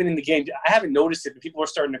now I've been in the game, I haven't noticed it, but people are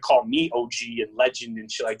starting to call me OG and legend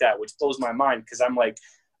and shit like that, which blows my mind because I'm like,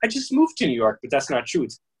 I just moved to New York, but that's not true.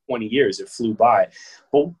 It's 20 years. It flew by.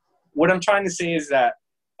 But what I'm trying to say is that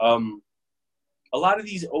a lot of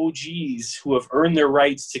these OGs who have earned their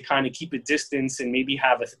rights to kind of keep a distance and maybe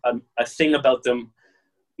have a thing about them,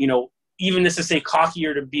 you know, even just to say cocky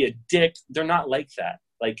or to be a dick, they're not like that.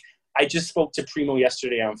 Like, I just spoke to Primo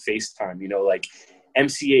yesterday on FaceTime, you know, like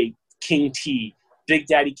MC8, King T, Big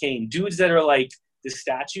Daddy Kane, dudes that are like the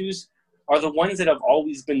statues are the ones that have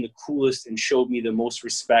always been the coolest and showed me the most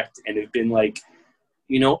respect and have been like,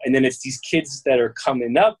 you know, and then it's these kids that are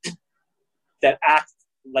coming up that act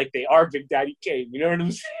like they are Big Daddy Kane. You know what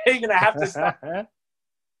I'm saying? And I have to stop.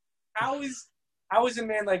 How is a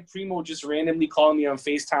man like Primo just randomly calling me on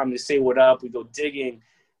FaceTime to say what up? We go digging.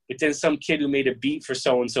 But then some kid who made a beat for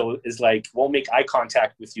so-and-so is like, won't make eye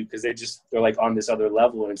contact with you because they're like on this other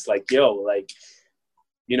level. And it's like, yo, like,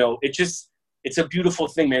 you know, it's a beautiful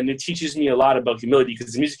thing, man. It teaches me a lot about humility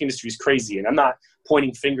because the music industry is crazy. And I'm not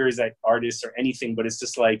pointing fingers at artists or anything, but it's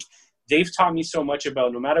just like, they've taught me so much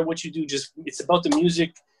about no matter what you do, just, it's about the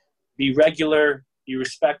music, be regular, be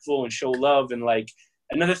respectful and show love. And like,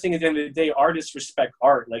 another thing at the end of the day, artists respect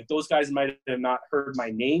art. Like those guys might have not heard my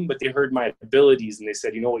name, but they heard my abilities and they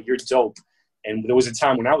said, you know what, you're dope. And there was a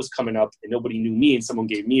time when I was coming up and nobody knew me and someone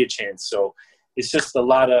gave me a chance. So it's just a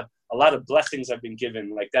lot of blessings I've been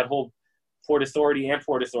given. Like that whole Port Authority and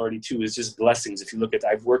Port Authority too is just blessings. If you look at,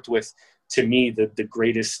 I've worked with, to me,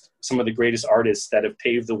 some of the greatest artists that have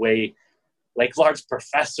paved the way, like Large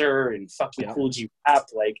Professor and fucking Cool G Rap.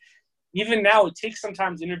 Like, even now, it takes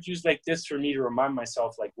sometimes interviews like this for me to remind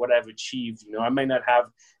myself, like, what I've achieved. You know, I might not have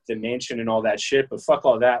the mansion and all that shit, but fuck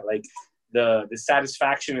all that. Like, the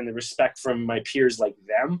satisfaction and the respect from my peers like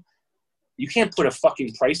them, you can't put a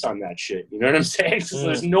fucking price on that shit. You know what I'm saying? So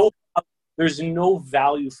there's no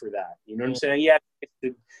value for that. You know what I'm saying? Yeah,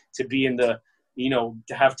 to be in the, you know,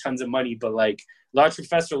 to have tons of money, but like, Large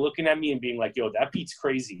Professor looking at me and being like, yo, that beat's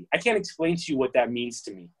crazy. I can't explain to you what that means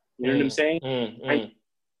to me. You know what I'm saying?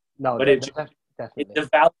 No, but definitely. The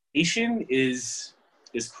validation is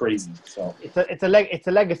crazy. So it's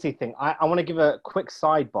a legacy thing. I want to give a quick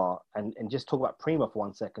sidebar and just talk about Primo for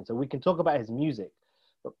 1 second. So we can talk about his music,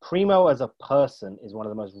 but Primo as a person is one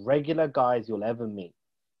of the most regular guys you'll ever meet.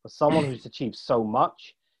 For someone who's achieved so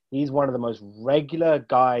much, he's one of the most regular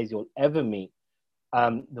guys you'll ever meet.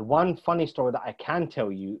 The one funny story that I can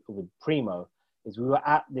tell you with Primo is we were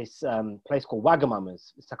at this place called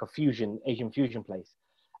Wagamama's. It's like a Asian fusion place.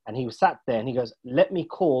 And he was sat there and he goes, let me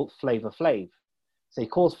call Flavor Flav. So he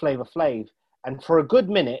calls Flavor Flav. And for a good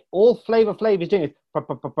minute, all Flavor Flav is doing is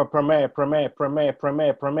premiere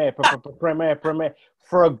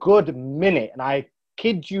for a good minute. And I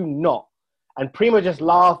kid you not. And Primo just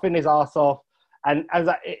laughing his ass off. And as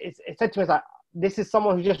it said to me, it's like, this is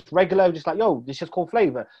someone who's just regular, just like, yo, this just called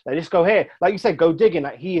Flavor. Like, just go here. Like you said, go digging.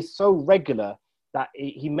 Like, he is so regular that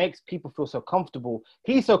he makes people feel so comfortable.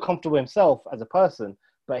 He's so comfortable himself as a person,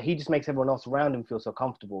 but he just makes everyone else around him feel so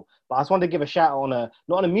comfortable. But I just wanted to give a shout out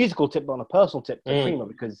not on a musical tip, but on a personal tip to Primo,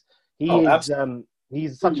 because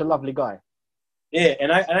he's such a lovely guy. Yeah,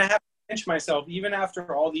 and I have to pinch myself, even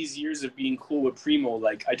after all these years of being cool with Primo,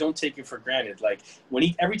 like, I don't take it for granted. Like,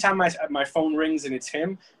 when every time my phone rings and it's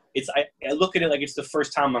him, I look at it like it's the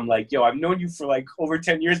first time. I'm like, yo, I've known you for like over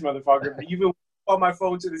 10 years, motherfucker. But even on my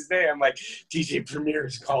phone to this day, I'm like, DJ Premier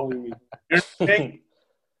is calling me. You know what I'm saying?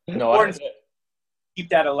 No, keep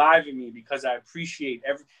that alive in me because I appreciate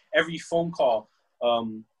every phone call.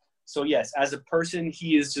 So yes, as a person,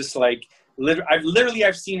 he is just like,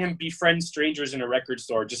 I've seen him befriend strangers in a record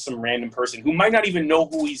store, just some random person who might not even know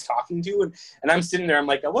who he's talking to. And I'm sitting there, I'm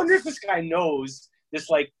like, I wonder if this guy knows, this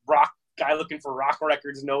like rock guy looking for rock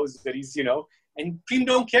records knows that he's, you know, and Primo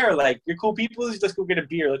don't care. Like, you're cool people, just go get a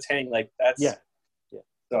beer, let's hang. Like, that's, yeah.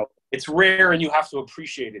 So it's rare and you have to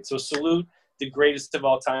appreciate it. So salute the greatest of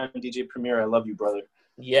all time, DJ Premier. I love you, brother.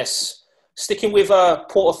 Yes. Sticking with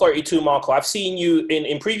Port Authority 2, Marco, I've seen you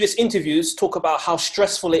in previous interviews talk about how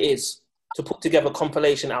stressful it is to put together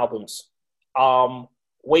compilation albums.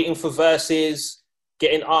 Waiting for verses,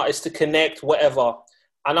 getting artists to connect, whatever.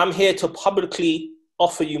 And I'm here to publicly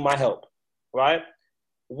offer you my help, right?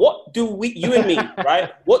 What do you and me,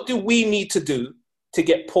 right? What do we need to do to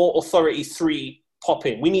get Port Authority 3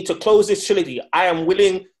 popping? We need to close this trilogy. I am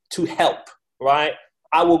willing to help, right?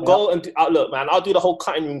 I will go and look, man, I'll do the whole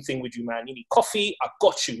cutting room thing with you, man. You need coffee? I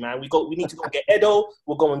got you, man. We need to go get Edo.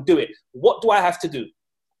 We'll go and do it. What do I have to do?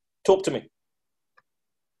 Talk to me.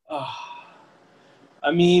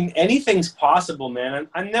 I mean, anything's possible, man.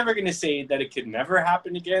 I'm never going to say that it could never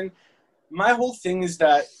happen again. My whole thing is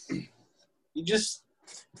that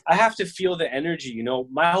I have to feel the energy, you know.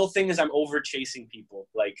 My whole thing is I'm over chasing people.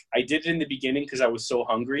 Like, I did it in the beginning because I was so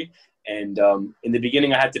hungry. And in the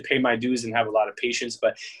beginning, I had to pay my dues and have a lot of patience.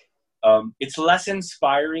 But it's less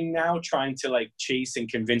inspiring now trying to, like, chase and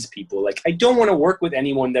convince people. Like, I don't want to work with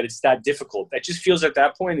anyone that it's that difficult. That just feels at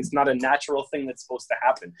that point it's not a natural thing that's supposed to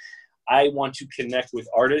happen. I want to connect with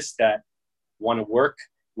artists that want to work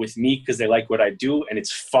with me because they like what I do and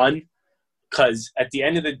it's fun. Because at the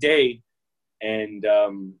end of the day, and,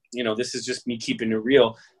 you know, this is just me keeping it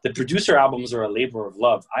real, the producer albums are a labor of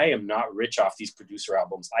love. I am not rich off these producer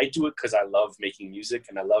albums. I do it because I love making music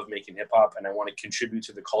and I love making hip-hop and I want to contribute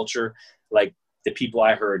to the culture, like the people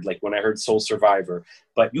I heard, like when I heard Soul Survivor.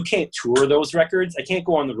 But you can't tour those records. I can't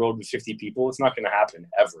go on the road with 50 people. It's not going to happen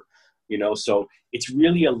ever, you know? So it's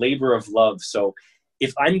really a labor of love. So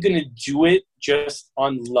if I'm going to do it just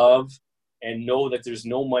on love and know that there's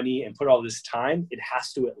no money and put all this time, it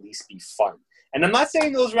has to at least be fun. And I'm not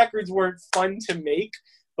saying those records weren't fun to make,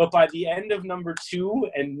 but by the end of number 2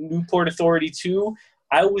 and New Port Authority 2,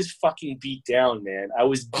 I was fucking beat down, man. I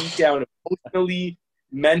was beat down emotionally,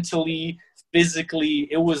 mentally, physically.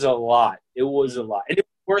 It was a lot. It was a lot. And it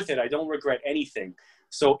was worth it. I don't regret anything.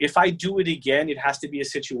 So if I do it again, it has to be a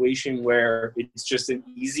situation where it's just an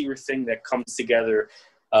easier thing that comes together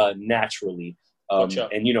naturally. Gotcha.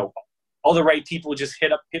 And, you know, all the right people just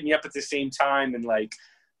hit me up at the same time. And, like,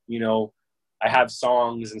 you know, I have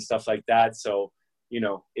songs and stuff like that. So, you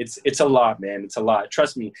know, it's a lot, man. It's a lot.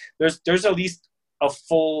 Trust me. There's at least a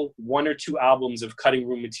full 1 or 2 albums of cutting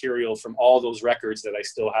room material from all those records that I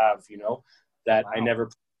still have, you know, that I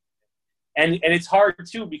never. And it's hard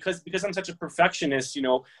too, because I'm such a perfectionist, you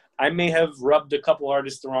know, I may have rubbed a couple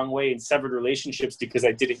artists the wrong way and severed relationships because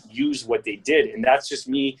I didn't use what they did. And that's just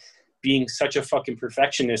me being such a fucking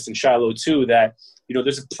perfectionist, and Shiloh too, that, you know,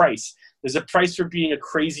 there's a price. There's a price for being a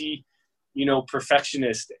crazy, you know,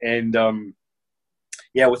 perfectionist. And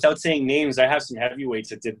yeah, without saying names, I have some heavyweights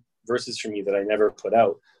that did verses for me that I never put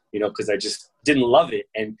out, you know, because I just didn't love it.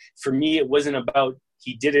 And for me, it wasn't about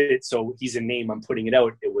he did it, so he's a name, I'm putting it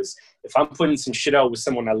out. It was, if I'm putting some shit out with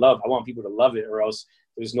someone I love, I want people to love it, or else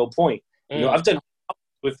there's no point. You know, I've done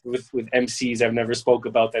with MCs I've never spoke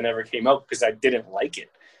about that never came out because I didn't like it.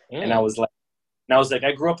 And I was like,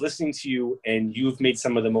 I grew up listening to you, and you've made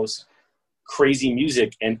some of the most crazy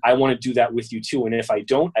music, and I want to do that with you too. And if I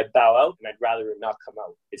don't, I bow out, and I'd rather it not come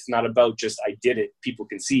out. It's not about just I did it, people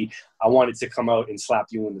can see. I want it to come out and slap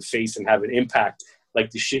you in the face and have an impact like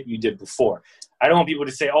the shit you did before. I don't want people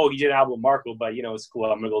to say, oh, he did an album with Marco, but, you know, it's cool.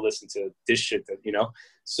 I'm going to go listen to this shit that, you know.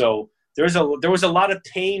 So there was a lot of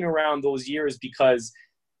pain around those years because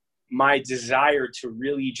my desire to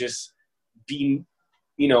really just be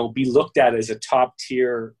looked at as a top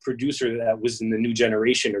tier producer that was in the new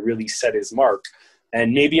generation to really set his mark.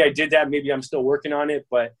 And maybe I did that. Maybe I'm still working on it,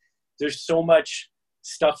 but there's so much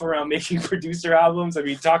stuff around making producer albums. I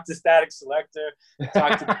mean, talk to Static Selector,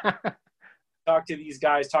 talk to these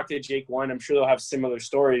guys, talk to Jake One. I'm sure they'll have similar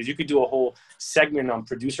stories. You could do a whole segment on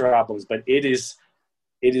producer albums, but it is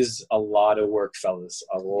a lot of work, fellas.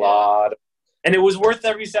 A lot. And it was worth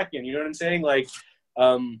every second. You know what I'm saying? Like,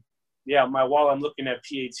 yeah, my wall, I'm looking at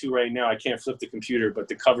PA2 right now. I can't flip the computer, but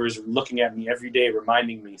the cover is looking at me every day,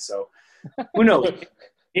 reminding me. So who knows?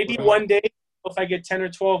 Maybe one day, if I get 10 or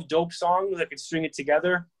 12 dope songs, I could string it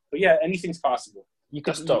together. But yeah, anything's possible. You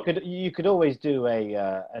could always do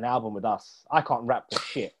an album with us. I can't rap for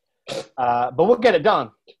shit, but we'll get it done.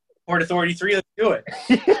 Port Authority 3, let's do it.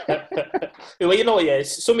 Well, you know what, yeah,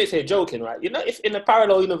 Summit's here joking, right? You know, if in a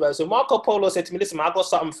parallel universe, if Marco Polo said to me, listen, man, I got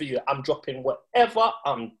something for you, I'm dropping whatever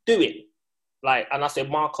I'm doing. Like, and I said,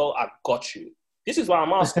 Marco, I got you. This is why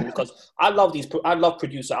I'm asking, because I love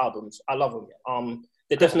producer albums. I love them.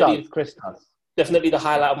 They're definitely definitely the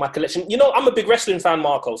highlight of my collection. You know, I'm a big wrestling fan,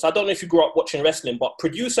 Marco, so I don't know if you grew up watching wrestling, but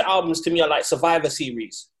producer albums to me are like Survivor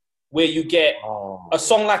Series, where you get a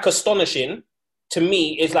song like Astonishing. To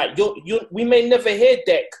me, is like we may never hear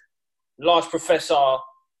Deck, Large Professor,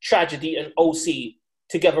 Tragedy, and OC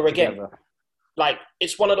together again. Like,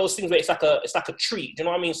 it's one of those things where it's like a treat. Do you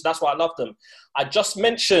know what I mean? So that's why I love them. I just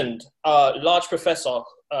mentioned Large Professor.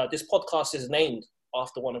 This podcast is named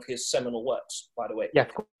after one of his seminal works, by the way. Yeah,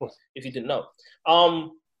 of course. If you didn't know.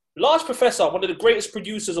 Large Professor, one of the greatest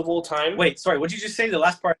producers of all time. Wait, sorry, what did you just say? The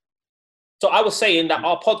last part? So I was saying that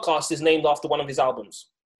our podcast is named after one of his albums.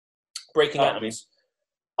 Breaking Atoms.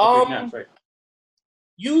 Right.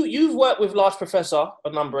 You've worked with Large Professor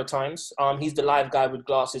a number of times. He's the live guy with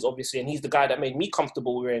glasses, obviously, and he's the guy that made me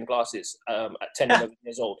comfortable wearing glasses at 10, 11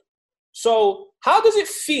 years old. So how does it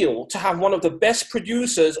feel to have one of the best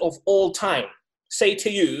producers of all time say to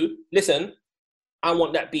you, listen, I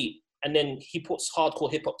want that beat, and then he puts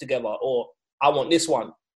hardcore hip-hop together, or I want this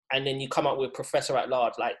one, and then you come up with Professor at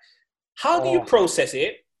Large? Like, how do you process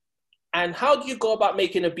it? And how do you go about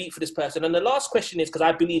making a beat for this person? And the last question is, because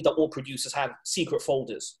I believe that all producers have secret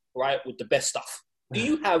folders, right, with the best stuff. Do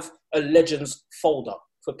you have a Legends folder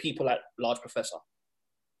for people like Large Professor?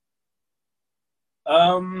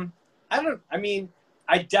 I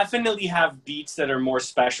definitely have beats that are more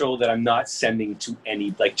special that I'm not sending to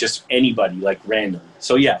just anybody, like random.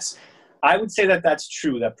 So yes, I would say that that's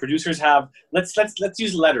true, that producers have, let's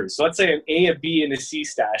use letters. So let's say an A, a B, and a C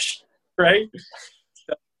stash, right?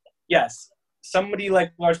 Yes, somebody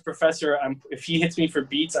like Large Professor, if he hits me for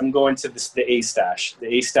beats, I'm going to the A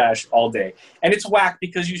stash all day. And it's whack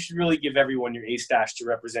because you should really give everyone your A stash to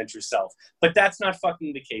represent yourself. But that's not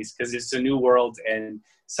fucking the case because it's a new world, and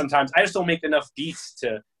sometimes I just don't make enough beats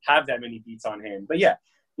to have that many beats on hand. But yeah,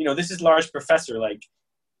 you know, this is Large Professor. Like,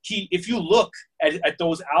 if you look at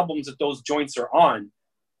those albums that those joints are on,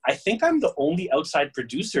 I think I'm the only outside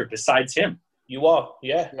producer besides him. You are,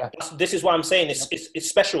 yeah. This is what I'm saying. It's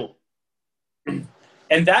special.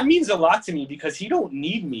 And that means a lot to me because he don't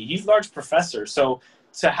need me. He's Large Professor. So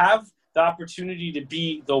to have the opportunity to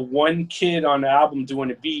be the one kid on the album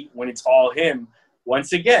doing a beat when it's all him,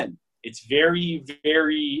 once again, it's very,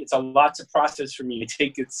 very, it's a lot to process for me to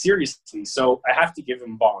take it seriously. So I have to give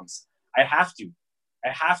him bombs. I have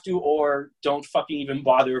to, or don't fucking even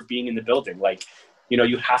bother being in the building. Like, you know,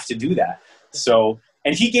 you have to do that. So,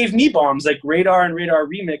 and he gave me bombs like Radar and Radar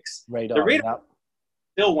Remix. The Radar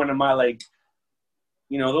still one of my, like,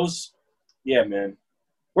 you know, those, yeah, man.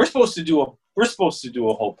 We're supposed to do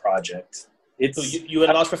a whole project. It's so you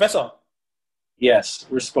and Large Professor? Yes,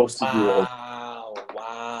 we're supposed to do a whole.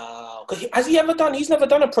 Wow. He's never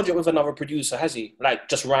done a project with another producer, has he? Like,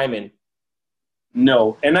 just rhyming?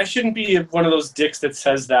 No, and I shouldn't be one of those dicks that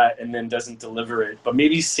says that and then doesn't deliver it. But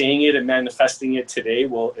maybe saying it and manifesting it today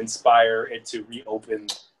will inspire it to reopen.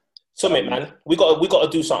 Summit, man. We got to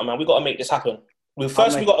do something, man. We got to make this happen. We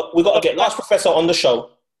got to get Large Professor on the show,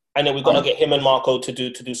 and then we got to get him and Marco to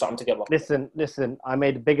do something together. Listen. I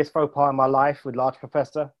made the biggest faux pas in my life with Large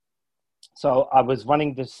Professor. So I was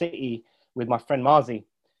running the city with my friend Marzi,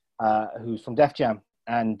 who's from Def Jam,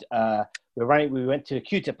 and we went to a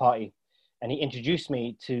Q-Tip party, and he introduced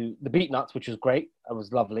me to the Beatnuts, which was great. It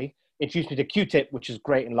was lovely. introduced me to Q-Tip, which is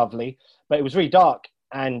great and lovely, but it was really dark.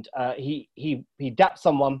 And he dapped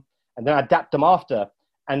someone, and then I dapped him after.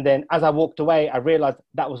 And then as I walked away, I realized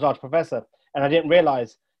that was Large Professor, and I didn't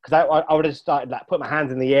realize because I would have started like put my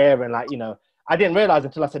hands in the air and like, you know, I didn't realize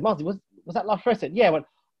until I said, Marty, was that Large Professor? Yeah. I went,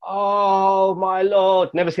 oh my Lord,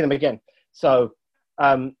 never seen him again. So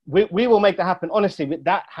we will make that happen. Honestly,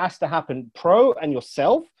 that has to happen. Pro and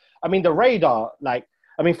yourself. I mean, the radar, like,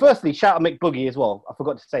 I mean, firstly, shout out Mick Boogie as well. I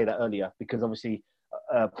forgot to say that earlier because obviously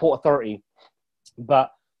Port Authority,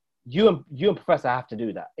 but you and Professor have to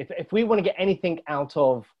do that. If we want to get anything out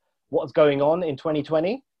of what's going on in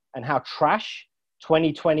 2020 and how trash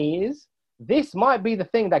 2020 is, this might be the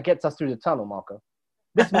thing that gets us through the tunnel, Marco.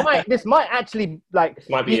 This might actually like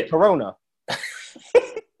beat Corona.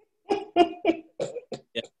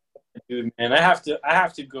 Yeah, dude, man, I have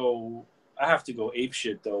to go ape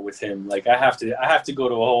shit though with him. Like I have to go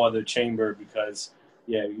to a whole other chamber because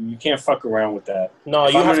you can't fuck around with that. No,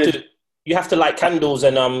 you have to light candles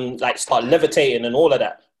and like start levitating and all of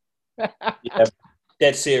that. Yeah,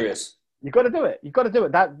 dead serious. You got to do it. You got to do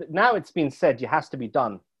it. That now it's been said, it has to be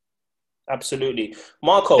done. Absolutely,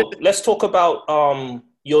 Marco. Let's talk about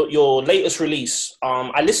your latest release.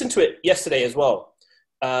 I listened to it yesterday as well.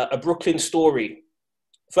 A Brooklyn Story.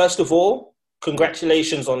 First of all,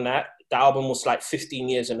 congratulations on that. The album was like 15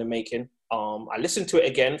 years in the making. I listened to it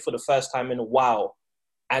again for the first time in a while,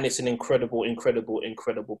 and it's an incredible, incredible,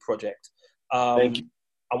 incredible project. Thank you.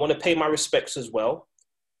 I want to pay my respects as well.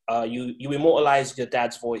 You immortalized your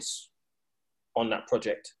dad's voice on that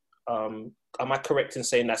project. Am I correct in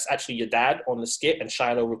saying that's actually your dad on the skit and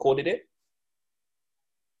Shiloh recorded it?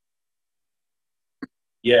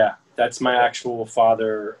 Yeah, that's my actual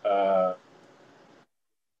father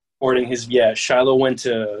recording his. Yeah, Shiloh went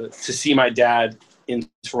to see my dad in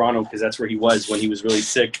Toronto because that's where he was when he was really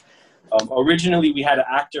sick. Originally, we had an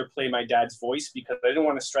actor play my dad's voice because I didn't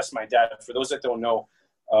want to stress my dad. For those that don't know,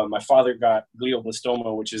 my father got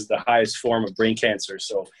glioblastoma, which is the highest form of brain cancer.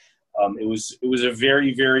 So it was a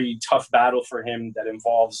very, very tough battle for him that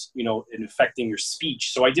involves, in affecting your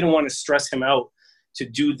speech. So I didn't want to stress him out to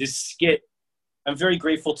do this skit. I'm very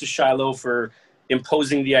grateful to Shiloh for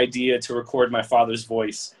imposing the idea to record my father's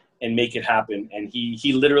voice and make it happen. And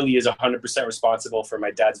he literally is 100% responsible for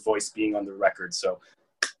my dad's voice being on the record. So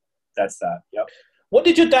that's that. Yep. What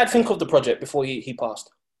did your dad think of the project before he passed?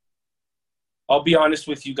 I'll be honest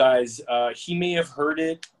with you guys. He may have heard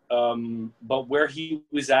it, but where he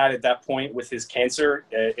was at that point with his cancer,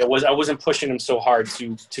 I wasn't pushing him so hard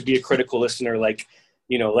to be a critical listener. Like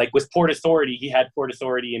with Port Authority, he had Port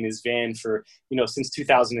Authority in his van for, since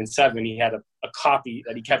 2007. He had a copy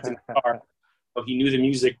that he kept in the car. So he knew the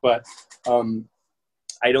music, but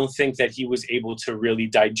I don't think that he was able to really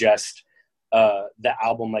digest the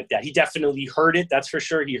album like that. He definitely heard it, that's for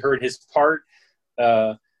sure. He heard his part.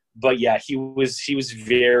 But yeah, he was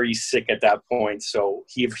very sick at that point. So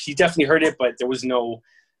he definitely heard it, but there was no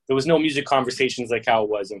music conversations like how it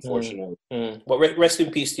was, unfortunately. But rest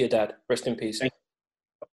in peace to your dad. Rest in peace.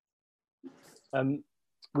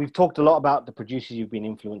 We've talked a lot about the producers you've been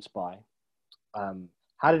influenced by.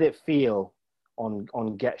 How did it feel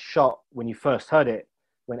on Get Shot when you first heard it,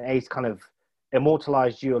 when Ace kind of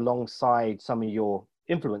immortalized you alongside some of your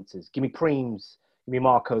influences? Give me Preems, give me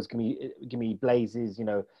Marcos, give me Blazes,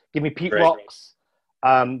 give me Pete Rocks,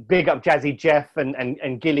 big up Jazzy Jeff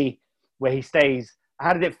and Gilly, where he stays.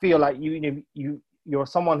 How did it feel like you're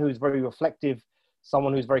someone who's very reflective,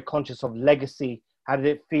 someone who's very conscious of legacy? How did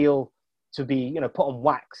it feel to be, put on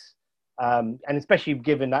wax? And especially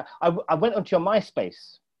given that I went onto your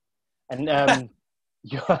MySpace, and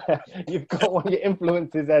you've got one of your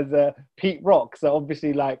influences as Pete Rock. So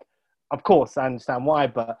obviously, like, of course, I understand why,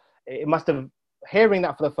 but it must have, hearing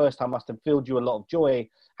that for the first time must have filled you a lot of joy.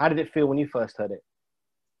 How did it feel when you first heard it?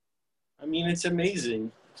 I mean, it's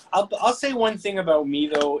amazing. I'll say one thing about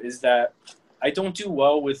me though is that I don't do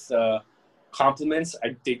well with compliments.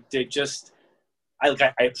 I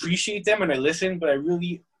appreciate them and I listen, but I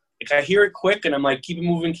really, I hear it quick and I'm like, keep it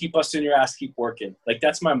moving, keep busting your ass, keep working. Like,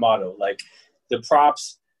 that's my motto. Like, the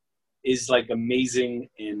props is like amazing,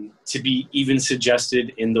 and to be even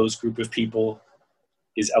suggested in those group of people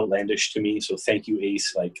is outlandish to me. So thank you,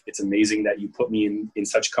 Ace. Like, it's amazing that you put me in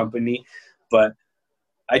such company. But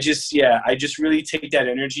I just really take that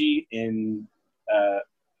energy and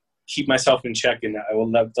keep myself in check, and I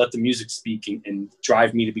will let the music speak and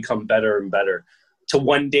drive me to become better and better. To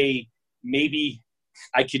one day, maybe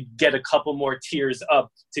I could get a couple more tiers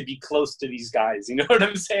up to be close to these guys. You know what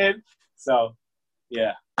I'm saying? So,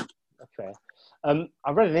 yeah. Okay.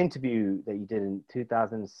 I read an interview that you did in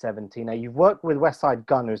 2017. Now, you've worked with Westside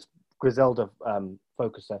Gunn, who's Griselda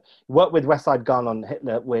focuser. You worked with West Side Gun on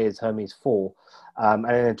Hitler Wears Hermes 4. And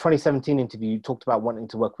in a 2017 interview, you talked about wanting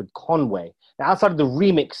to work with Conway. Now, outside of the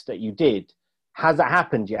remix that you did, has that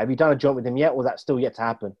happened yet? Have you done a joint with him yet, or is that still yet to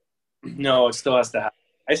happen? No, it still has to happen.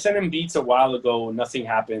 I sent him beats a while ago. Nothing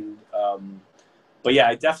happened. But yeah,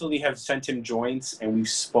 I definitely have sent him joints, and we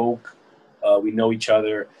spoke. We know each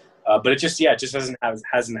other. But it just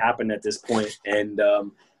hasn't happened at this point. And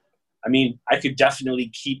I mean, I could definitely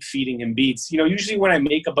keep feeding him beats. You know, usually when I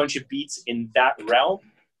make a bunch of beats in that realm,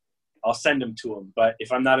 I'll send them to him. But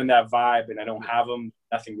if I'm not in that vibe and I don't have them,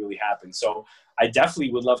 nothing really happens. So I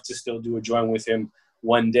definitely would love to still do a joint with him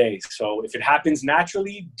one day. So if it happens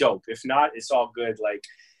naturally, dope. If not, it's all good. Like,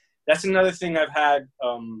 that's another thing I've had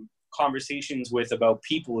conversations with about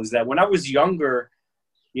people, is that when I was younger,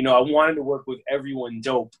 you know, I wanted to work with everyone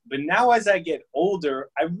dope. But now as I get older,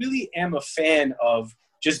 I really am a fan of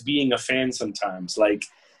just being a fan sometimes. Like,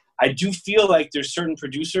 I do feel like there's certain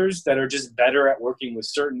producers that are just better at working with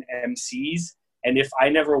certain MCs. And if I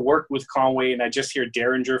never worked with Conway and I just hear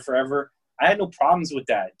Derringer forever, I had no problems with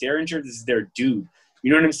that. Derringer is their dude.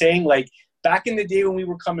 You know what I'm saying? Like, back in the day when we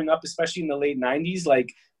were coming up, especially in the late 90s,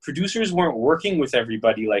 like, producers weren't working with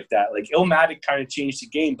everybody like that. Like, Illmatic kind of changed the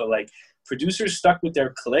game, but, like, producers stuck with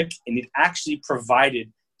their clique, and it actually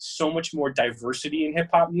provided so much more diversity in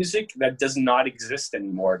hip-hop music that does not exist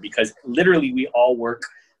anymore, because literally we all work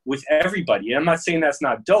with everybody. And I'm not saying that's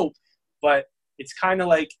not dope, but it's kind of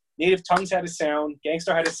like Native Tongues had a sound,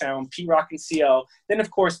 Gangstar had a sound, P-Rock and CL. Then, of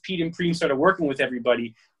course, Pete and Preem started working with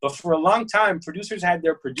everybody. But for a long time, producers had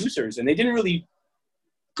their producers, and they didn't really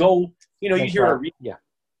go, you know, you hear a yeah.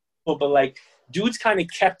 But, like, dudes kind of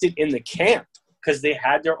kept it in the camp because they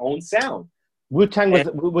had their own sound. Wu-Tang's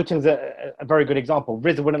a very good example.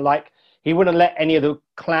 RZA wouldn't let any of the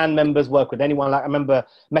clan members work with anyone. Like, I remember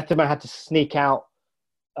Method Man had to sneak out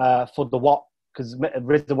for the WAP because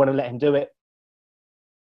RZA wouldn't let him do it.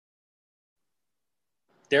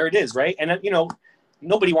 There it is, right? And, you know,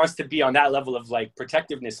 nobody wants to be on that level of, like,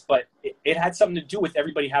 protectiveness, but it had something to do with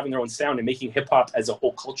everybody having their own sound and making hip-hop as a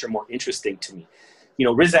whole culture more interesting to me. You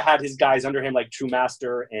know, RZA had his guys under him like True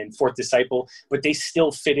Master and Fourth Disciple, but they still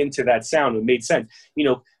fit into that sound. It made sense. You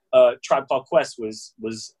know, Tribe Called Quest was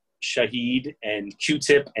Shaheed and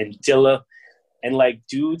Q-Tip and Dilla, and, like,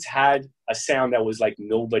 dudes had a sound that was like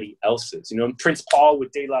nobody else's. You know, and Prince Paul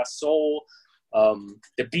with De La Soul,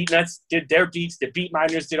 the Beatnuts did their beats, the Beat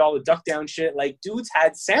Miners did all the duck down shit. Like, dudes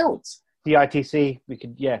had sounds. DITC,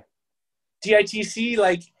 DITC,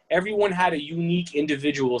 like, everyone had a unique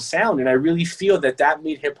individual sound, and I really feel that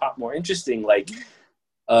made hip-hop more interesting. Like,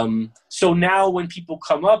 so now when people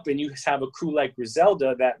come up and you have a crew like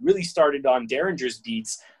Griselda that really started on Derringer's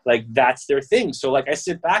beats, like, that's their thing. So, like, I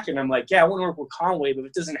sit back and I'm like, yeah, I want to work with Conway, but if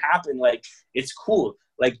it doesn't happen, like, it's cool.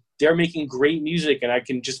 Like, they're making great music, and I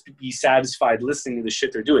can just be satisfied listening to the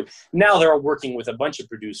shit they're doing. Now they're working with a bunch of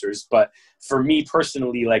producers, but for me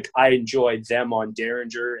personally, like, I enjoyed them on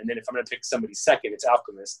Derringer, and then if I'm going to pick somebody second, it's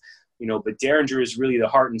Alchemist. You know, but Derringer is really the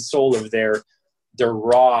heart and soul of their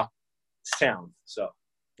raw sound. So,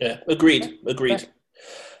 yeah, agreed.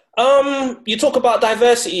 You talk about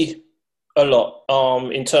diversity a lot,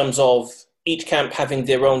 in terms of each camp having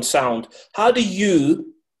their own sound. How do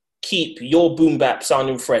you keep your boom bap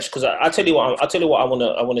sounding fresh? Because I tell you what I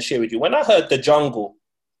want to share with you. When I heard The Jungle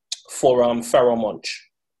for Pharoahe Monch,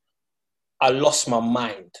 I lost my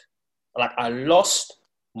mind. Like, I lost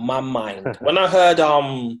my mind. When I heard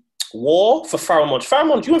War for Pharoahe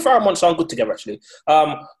Monch, you and Pharoahe Monch sound good together, actually.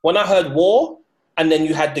 When I heard War, and then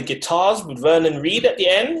you had the guitars with Vernon Reid at the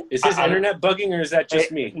end. Is his internet bugging, or is that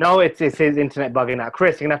just me? No, it's his internet bugging now.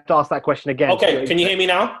 Chris, you're going to have to ask that question again. Okay, can you hear me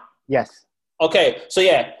now? Yes. Okay, so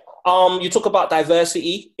yeah. You talk about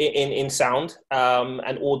diversity in sound,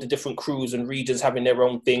 and all the different crews and regions having their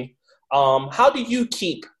own thing. How do you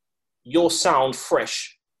keep your sound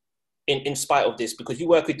fresh in spite of this? Because you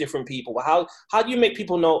work with different people. How do you make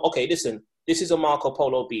people know, okay, listen, this is a Marco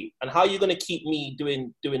Polo beat, and how are you going to keep me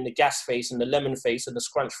doing the gas face and the lemon face and the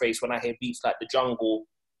scrunch face when I hear beats like The Jungle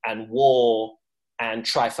and War and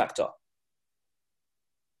Trifactor?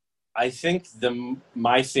 I think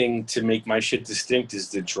my thing to make my shit distinct is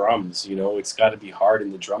the drums. You know, it's got to be hard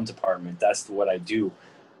in the drum department. That's what I do.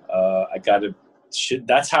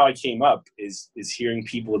 That's how I came up, is hearing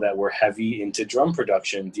people that were heavy into drum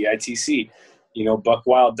production. DITC, you know, Buck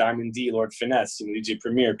Wild, Diamond D, Lord Finesse, you know, DJ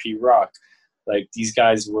Premier, P-Rock. Like, these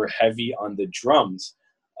guys were heavy on the drums.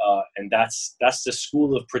 And that's the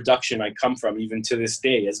school of production I come from, even to this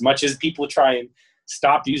day. As much as people try and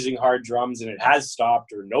stop using hard drums, and it has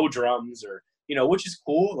stopped, or no drums, or, you know, which is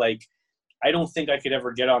cool. Like, I don't think I could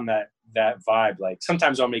ever get on that that vibe. Like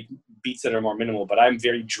sometimes I'll make beats that are more minimal, but I'm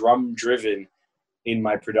very drum driven in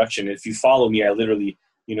my production. If you follow me, I literally,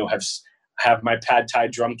 have my pad thai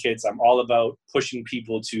drum kits. I'm all about pushing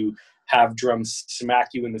people to have drums smack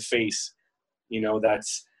you in the face.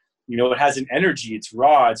 That's, it has an energy. It's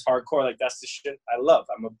raw. It's hardcore. Like that's the shit I love.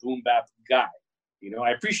 I'm a boom bap guy.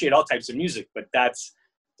 I appreciate all types of music, but that's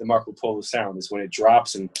the Marco Polo sound, is when it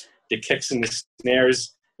drops and the kicks and the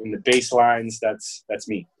snares and the bass lines. That's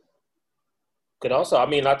me. Good answer. I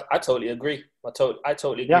mean, I totally agree. I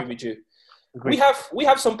totally agree with you. Agreed. We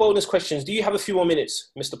have some bonus questions. Do you have a few more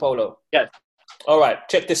minutes, Mr. Polo? Yeah. All right.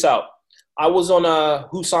 Check this out. I was on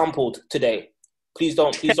Who Sampled today. Please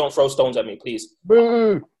don't throw stones at me, please.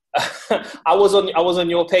 Boo. I was on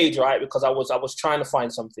your page, right? Because I was trying to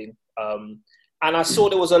find something, and I saw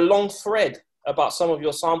there was a long thread about some of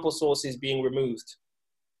your sample sources being removed.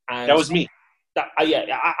 And that was me.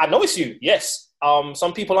 I know it's you. Yes.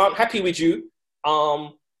 Some people aren't happy with you.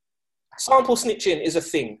 Sample snitching is a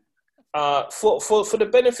thing. For the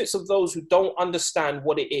benefits of those who don't understand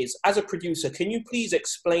what it is, as a producer, can you please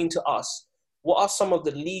explain to us what are some of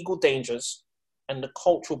the legal dangers and the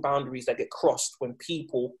cultural boundaries that get crossed when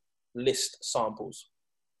people list samples?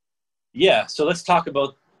 Yeah, so let's talk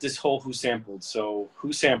about this whole Who Sampled. So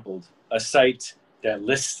Who Sampled, a site that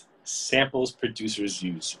lists samples producers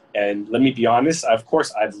use. And let me be honest, of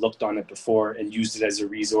course I've looked on it before and used it as a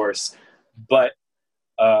resource, but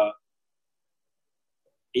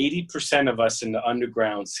 80% of us in the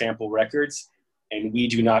underground sample records and we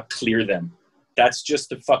do not clear them. That's just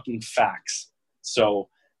the fucking facts. So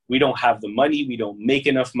we don't have the money, we don't make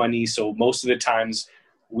enough money, so most of the times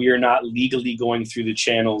we are not legally going through the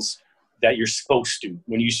channels that you're supposed to.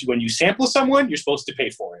 When you sample someone, you're supposed to pay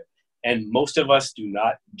for it. And most of us do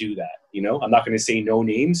not do that, I'm not going to say no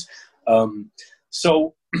names.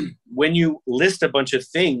 So when you list a bunch of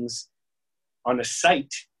things on a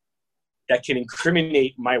site that can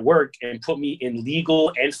incriminate my work and put me in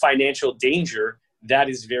legal and financial danger, that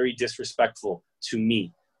is very disrespectful to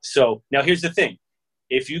me. So now here's the thing.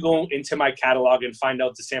 If you go into my catalog and find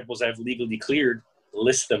out the samples I've legally cleared,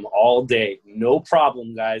 list them all day. No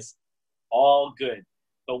problem, guys. All good.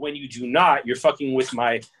 But when you do not, you're fucking with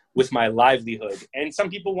my livelihood. And some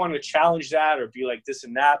people want to challenge that or be like this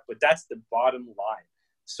and that, but that's the bottom line.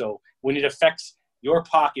 So when it affects your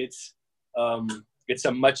pockets, it's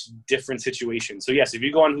a much different situation. So yes, if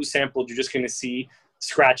you go on Who Sampled, you're just going to see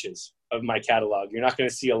scratches of my catalog. You're not going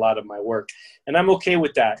to see a lot of my work. And I'm okay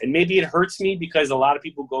with that. And maybe it hurts me because a lot of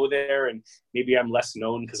people go there and maybe I'm less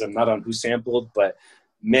known because I'm not on Who Sampled. But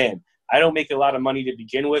man, I don't make a lot of money to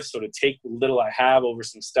begin with. So to take the little I have over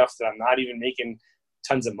some stuff that I'm not even making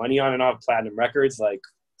tons of money on and off Platinum Records, like,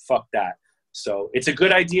 fuck that. So it's a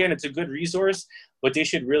good idea and it's a good resource, but they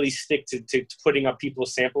should really stick to putting up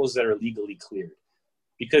people's samples that are legally cleared.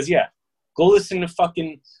 Because, yeah, go listen to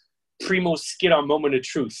fucking Primo's skit on Moment of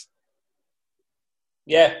Truth.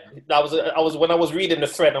 Yeah, I was when I was reading the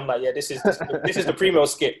thread, I'm like, yeah, this is the Primo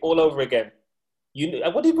skit all over again.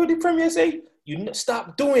 What did Premier say?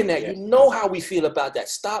 Stop doing that. Yeah. You know how we feel about that.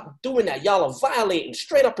 Stop doing that. Y'all are violating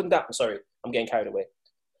straight up and down. Sorry, I'm getting carried away.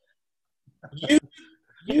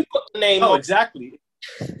 You got the name. Oh, exactly.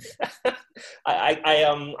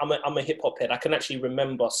 I'm a hip hop head. I can actually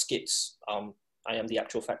remember skits. I am the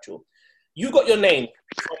actual factual. You got your name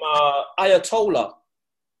from Ayatollah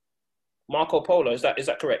Marco Polo. Is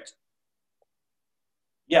that correct?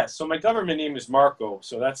 Yeah. So my government name is Marco.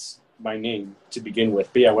 So that's my name to begin with.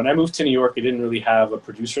 But yeah, when I moved to New York, I didn't really have a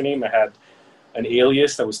producer name. I had an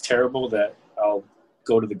alias that was terrible that I'll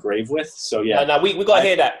go to the grave with. So yeah. No, we got to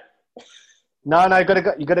hear that. No, you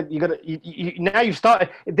gotta. Now you've started.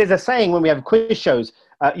 There's a saying when we have quiz shows,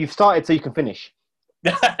 you've started so you can finish.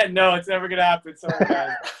 No, it's never gonna happen. Sorry,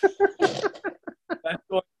 guys. That's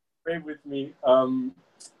going great with me.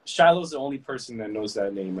 Shiloh's the only person that knows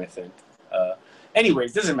that name, I think.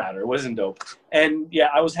 Anyways, doesn't matter. It wasn't dope. And yeah,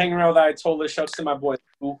 I was hanging around with Ayatollah. Shouts to my boy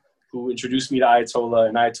who introduced me to Ayatollah,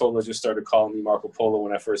 and Ayatollah just started calling me Marco Polo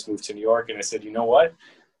when I first moved to New York. And I said, you know what?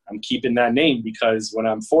 I'm keeping that name because when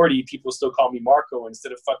I'm 40, people still call me Marco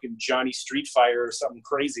instead of fucking Johnny Streetfire or something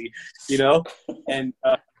crazy, And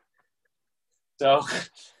so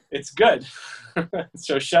it's good.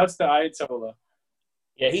 So shouts to Ayatollah.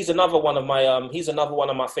 Yeah, he's another one of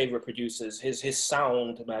my favorite producers. His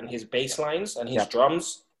sound, man, his bass lines and his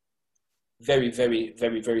drums, very, very,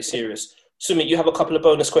 very, very serious. Sumit, you have a couple of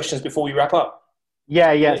bonus questions before we wrap up.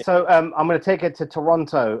 Yeah. So I'm going to take it to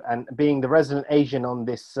Toronto, and being the resident Asian on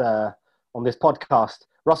this podcast,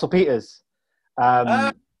 Russell Peters. We've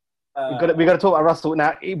got to talk about Russell.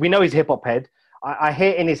 Now we know he's a hip hop head. I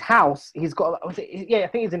hear in his house, he's got, I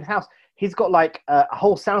think he's in his house. He's got like a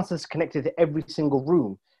whole sound system connected to every single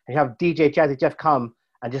room. And you have DJ Jazzy Jeff come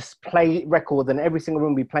and just play records, and every single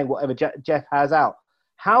room be playing whatever Jeff has out.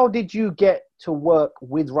 How did you get to work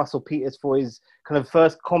with Russell Peters for his kind of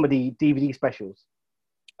first comedy DVD specials?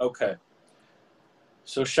 Okay.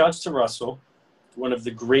 So shouts to Russell, one of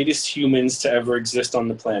the greatest humans to ever exist on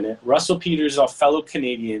the planet. Russell Peters, a fellow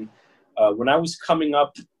Canadian. When I was coming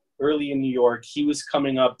up early in New York, he was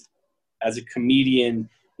coming up as a comedian.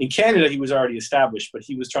 In Canada, he was already established, but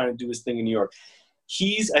he was trying to do his thing in New York.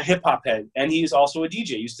 He's a hip-hop head, and he's also a DJ.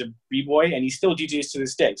 He used to b-boy, and he still DJs to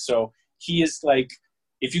this day. So he is like,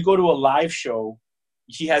 if you go to a live show,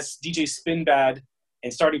 he has DJ Spinbad,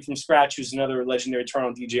 and starting from scratch, who's another legendary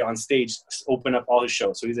Toronto DJ on stage, open up all his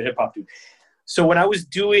shows. So he's a hip-hop dude. So when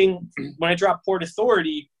I dropped Port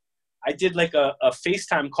Authority, I did like a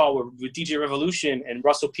FaceTime call with DJ Revolution, and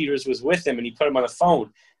Russell Peters was with him, and he put him on the phone.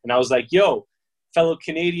 And I was like, yo, fellow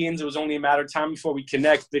Canadians, it was only a matter of time before we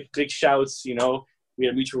connect. Big shouts, you know, we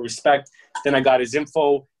had mutual respect. Then I got his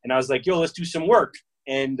info, and I was like, yo, let's do some work.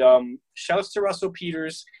 And shouts to Russell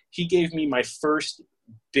Peters. He gave me my first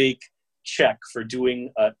big check for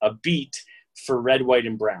doing a beat for Red, White,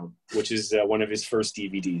 and Brown, which is one of his first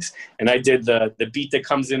DVDs. And I did the beat that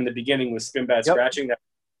comes in the beginning with Spinbad scratching that.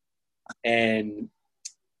 And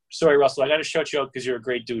sorry, Russell, I got to shut you out because you're a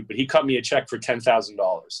great dude, but he cut me a check for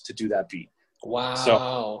 $10,000 to do that beat. Wow.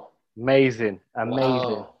 So, amazing.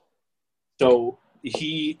 Wow. So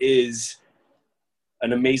he is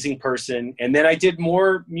an amazing person. And then I did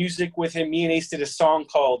more music with him. Me and Ace did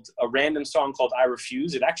a random song called I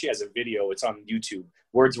Refuse. It actually has a video. It's on YouTube.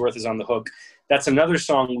 Wordsworth is on the hook. That's another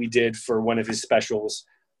song we did for one of his specials,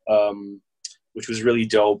 which was really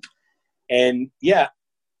dope. And yeah,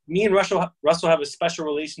 me and Russell have a special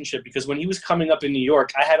relationship because when he was coming up in New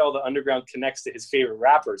York, I had all the underground connects to his favorite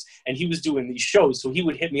rappers, and he was doing these shows. So he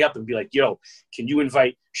would hit me up and be like, yo, can you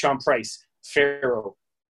invite Sean Price, Pharaoh,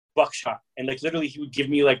 Buckshot? And like literally he would give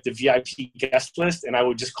me like the VIP guest list, and I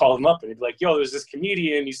would just call him up and he'd be like, yo, there's this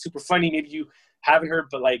comedian, he's super funny, maybe you haven't heard,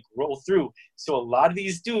 but like roll through. So a lot of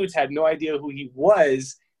these dudes had no idea who he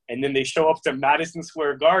was, and then they show up to Madison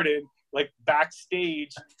Square Garden like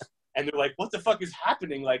backstage, and they're like, what the fuck is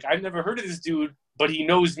happening? Like, I've never heard of this dude, but he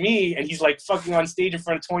knows me, and he's like fucking on stage in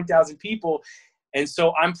front of 20,000 people. And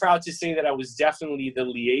so I'm proud to say that I was definitely the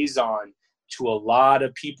liaison to a lot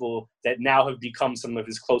of people that now have become some of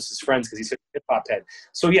his closest friends because he's a hip-hop head.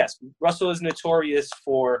 So yes, Russell is notorious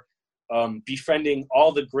for befriending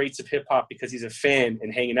all the greats of hip-hop because he's a fan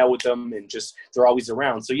and hanging out with them, and just they're always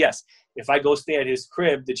around. So yes, if I go stay at his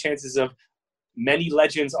crib, the chances of many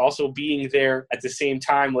legends also being there at the same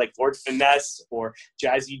time, like Lord Finesse or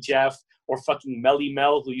Jazzy Jeff or fucking Melly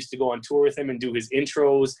Mel, who used to go on tour with him and do his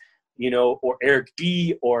intros, you know, or Eric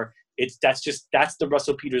B, or that's the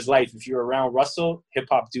Russell Peters life. If you're around Russell, hip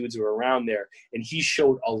hop dudes are around there. And he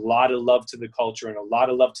showed a lot of love to the culture and a lot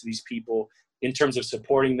of love to these people in terms of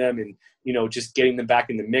supporting them and, you know, just getting them back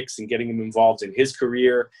in the mix and getting them involved in his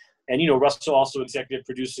career. And, you know, Russell also executive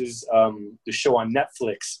produces the show on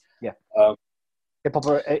Netflix. Yeah. Hip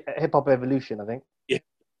Hop Evolution, I think. Yeah,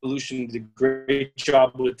 Evolution did a great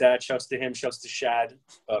job with that. Shouts to him. Shouts to Shad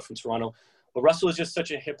from Toronto. But Russell is just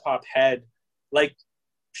such a hip hop head. Like,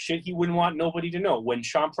 shit he wouldn't want nobody to know. When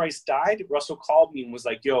Sean Price died, Russell called me and was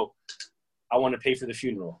like, yo, I want to pay for the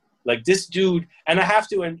funeral. Like, this dude, and I have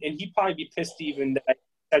to, and he'd probably be pissed even that I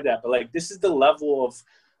said that, but like, this is the level of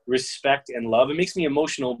respect and love. It makes me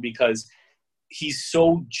emotional because he's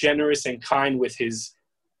so generous and kind with his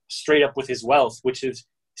straight up with his wealth, which is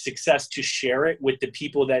success, to share it with the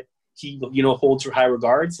people that he, you know, holds for high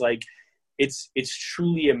regards. Like, it's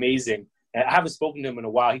truly amazing. And I haven't spoken to him in a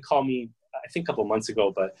while. He called me, I think, a couple months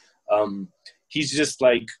ago, but he's just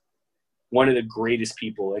like one of the greatest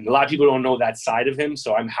people. And a lot of people don't know that side of him.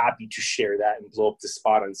 So I'm happy to share that and blow up the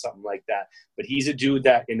spot on something like that. But he's a dude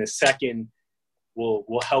that in a second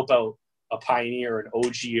will help out a pioneer, an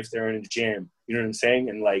OG, if they're in a jam. You know what I'm saying?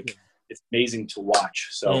 And like, it's amazing to watch.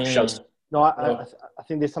 So shouts. No, I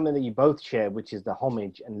think there's something that you both share, which is the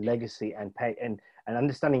homage and legacy and pay and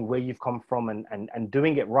understanding where you've come from and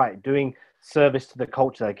doing it right, doing service to the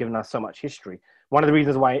culture that given us so much history. One of the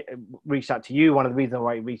reasons why I reached out to you, one of the reasons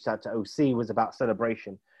why I reached out to OC was about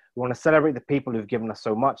celebration. We want to celebrate the people who've given us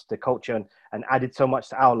so much, the culture, and added so much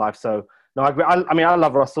to our life. So, no, I agree. I mean, I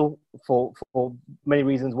love Russell for many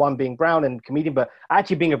reasons. One, being brown and comedian, but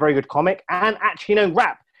actually being a very good comic and actually knowing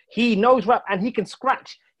rap. He knows rap and he can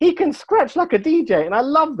scratch. He can scratch like a DJ, and I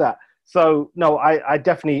love that. So, no, I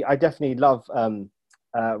definitely love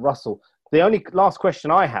Russell. the only last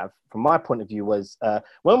question I have from my point of view was,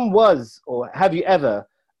 when was or have you ever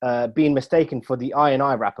been mistaken for the I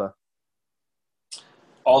rapper?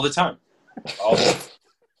 All the time. All the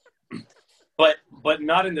time. But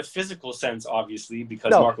not in the physical sense, obviously,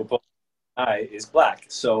 because Marco Polo is black.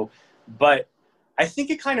 So, but I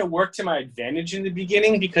think it kind of worked to my advantage in the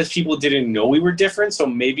beginning because people didn't know we were different. So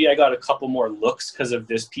maybe I got a couple more looks because of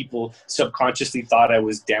this. People subconsciously thought I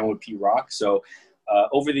was down with P-Rock. So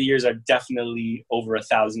over the years, I've definitely over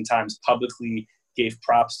 1,000 times publicly gave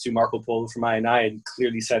props to Marco Polo from I&I and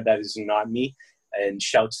clearly said that is not me, and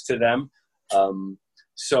shouts to them.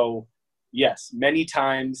 So yes, many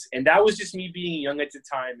times. And that was just me being young at the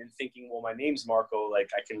time and thinking, well, my name's Marco, like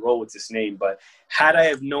I can roll with this name. But had I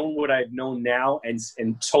have known what I've known now and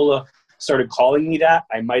Tola started calling me that,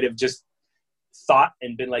 I might have just thought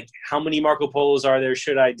and been like, how many Marco Polos are there?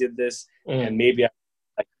 Should I did this? And maybe I,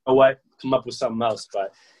 like, you know what, come up with something else.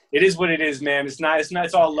 But it is what it is, man.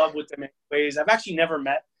 It's all love with them anyways. I've actually never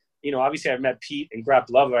met, obviously I've met Pete and Grap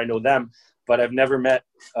Lover. I know them. But I've never met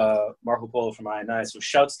Marco Polo from I&I. So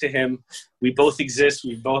shouts to him. We both exist.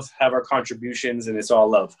 We both have our contributions, and it's all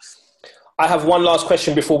love. I have one last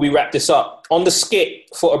question before we wrap this up. On the skit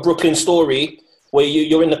for A Brooklyn Story, where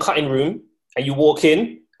you're in the cutting room and you walk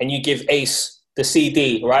in and you give Ace the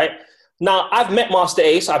CD, right? Now, I've met Master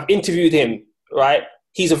Ace. I've interviewed him, right?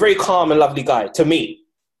 He's a very calm and lovely guy to me.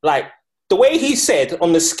 Like, the way he said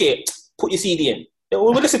on the skit, put your CD in.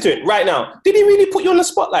 We'll listen to it right now. Did he really put you on the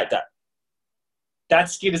spot like that? That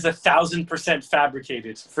skit is 1,000%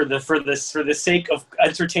 fabricated for the sake of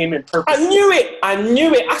entertainment purposes. I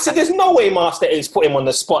knew it. I said, there's no way Master Ace put him on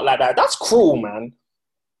the spot like that. That's cruel, man.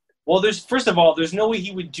 Well, first of all, there's no way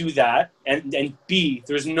he would do that, and B,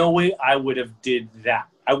 there's no way I would have did that.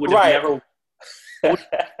 I would have never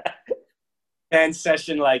fan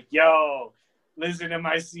session like, yo, listen to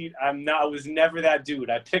my CD. I was never that dude.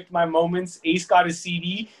 I picked my moments. Ace got a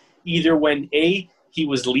CD either when he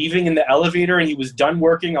was leaving in the elevator and he was done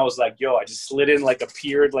working. I was like, yo, I just slid in, like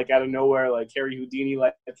appeared like out of nowhere, like Harry Houdini,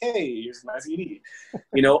 like, hey, here's my CD.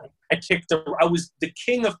 I was the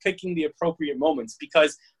king of picking the appropriate moments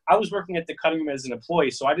because I was working at the cutting room as an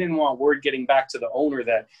employee. So I didn't want word getting back to the owner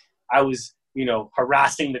that I was,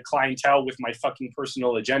 harassing the clientele with my fucking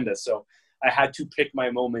personal agenda. So I had to pick my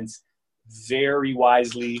moments very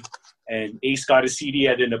wisely, and Ace got a CD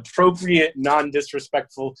at an appropriate,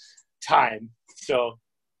 non-disrespectful time. So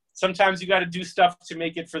sometimes you got to do stuff to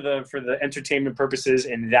make it for the entertainment purposes,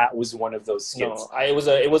 and that was one of those skits. No, it was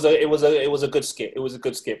a good skit. It was a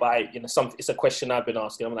good skit. But it's a question I've been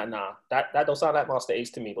asking. I'm like, nah, that don't sound like Master Ace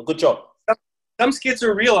to me. But good job. Some skits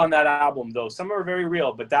are real on that album, though. Some are very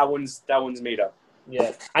real, but that one's made up.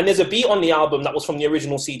 Yeah, and there's a beat on the album that was from the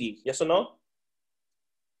original CD. Yes or no?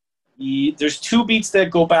 There's two beats that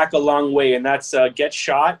go back a long way, and that's Get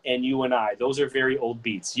Shot and You and I. Those are very old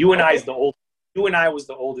beats. You and I is the old. You and I was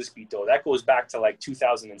the oldest beat, though. That goes back to like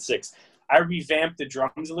 2006. I revamped the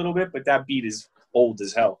drums a little bit, but that beat is old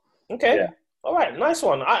as hell. Okay. Yeah. All right. Nice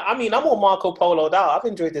one. I mean, I'm all Marco Polo now. I've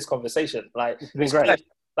enjoyed this conversation. Like, It's been great.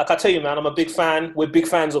 Like I tell you, man, I'm a big fan. We're big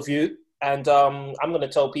fans of you. And I'm going to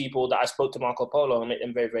tell people that I spoke to Marco Polo and make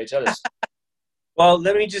them very, very jealous. Well,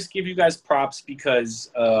 let me just give you guys props because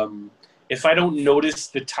if I don't notice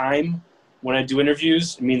the time when I do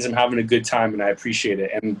interviews, it means I'm having a good time and I appreciate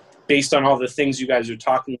it. And based on all the things you guys are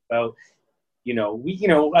talking about,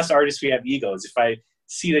 us artists, we have egos. If I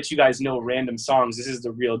see that you guys know random songs, this is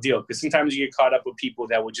the real deal. Because sometimes you get caught up with people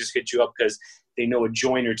that will just hit you up because they know a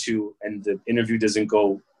joint or two and the interview doesn't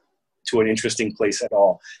go to an interesting place at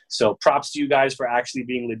all. So props to you guys for actually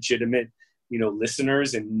being legitimate,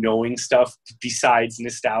 listeners and knowing stuff besides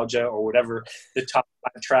nostalgia or whatever the top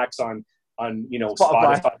 5 tracks on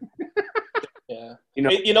Spotify. Yeah,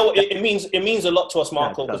 it means a lot to us,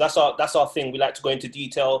 Marco, because that's our thing. We like to go into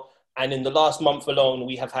detail, and in the last month alone,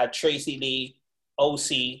 we have had Tracy Lee,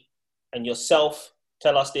 OC, and yourself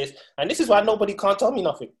tell us this, and this is why nobody can't tell me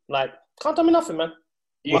nothing. Like, can't tell me nothing, man.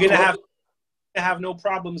 You're gonna have no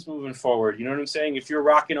problems moving forward. You know what I'm saying? If you're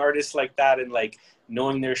rocking artists like that and like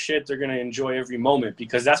knowing their shit, they're gonna enjoy every moment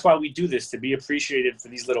because that's why we do this, to be appreciated for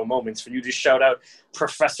these little moments. For you to shout out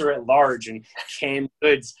Professor at Large and Canned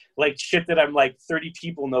Goods, like shit that I'm like 30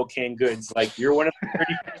 people know Canned Goods. Like you're one of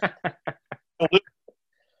the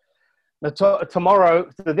 30. Tomorrow,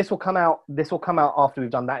 so this will come out after we've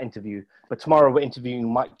done that interview. But tomorrow we're interviewing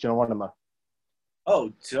Mike Geronimo.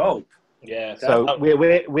 Oh, dope. Yeah. So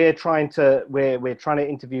we're trying to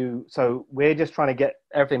interview. So we're just trying to get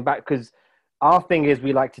everything back because our thing is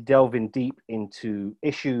we like to delve in deep into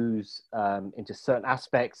issues, into certain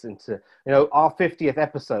aspects, into our 50th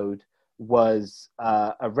episode was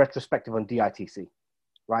a retrospective on DITC,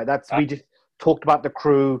 right? We just talked about the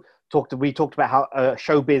crew. We talked about how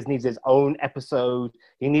Showbiz needs his own episode.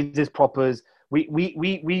 He needs his propers. We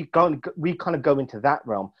kind of go into that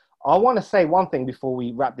realm. I want to say one thing before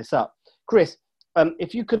we wrap this up, Chris.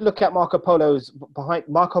 If you could look at Marco Polo's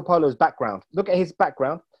background, look at his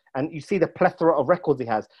background, and you see the plethora of records he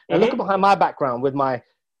has. Now look at behind my background with my,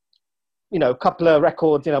 couple of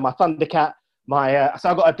records. My Thundercat. So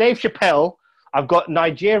I've got a Dave Chappelle. I've got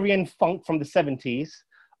Nigerian funk from the 70s.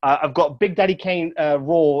 I've got Big Daddy Kane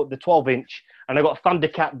Raw, the 12-inch, and I've got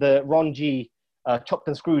Thundercat, the Ron G chopped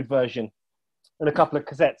and screwed version, and a couple of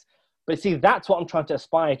cassettes. But see, that's what I'm trying to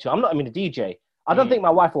aspire to. I'm not even a DJ. I don't think my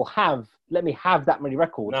wife will let me have that many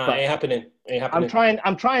records. Nah, ain't happening. I'm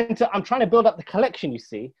trying to build up the collection, you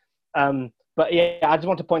see. But yeah, I just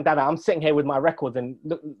want to point that out. I'm sitting here with my records, and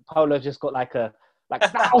look, Polo's just got like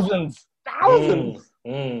thousands.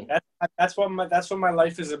 That's what my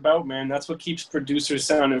life is about, man. That's what keeps producers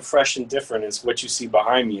sounding fresh and different. Is what you see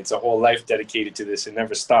behind me. It's a whole life dedicated to this. It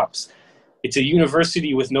never stops. It's a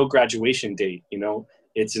university with no graduation date.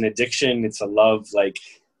 It's an addiction. It's a love. Like,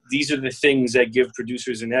 these are the things that give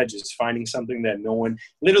producers an edge. Is finding something that no one.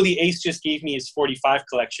 Literally, Ace just gave me his 45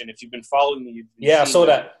 collection. If you've been following me, I saw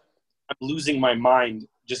that. I'm losing my mind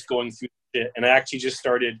just going through it, and I actually just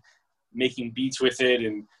started making beats with it,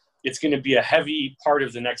 and it's going to be a heavy part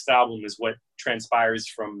of the next album is what transpires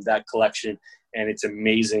from that collection. And it's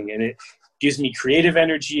amazing. And it gives me creative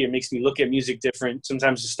energy. It makes me look at music different.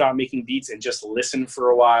 Sometimes just stop making beats and just listen for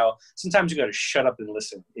a while. Sometimes you got to shut up and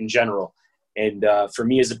listen in general. And for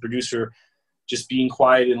me as a producer, just being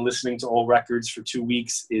quiet and listening to old records for 2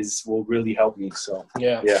 weeks will really help me. So,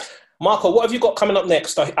 yeah. Marco, what have you got coming up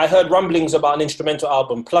next? I heard rumblings about an instrumental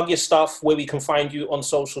album. Plug your stuff, where we can find you on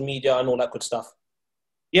social media and all that good stuff.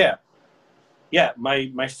 Yeah.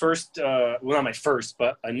 My first, well, not my first,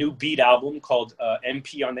 but a new beat album called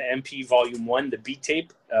MP on the MP Volume 1, the beat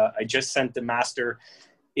tape. I just sent the master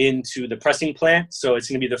into the pressing plant. So it's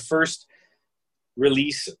going to be the first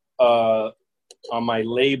release on my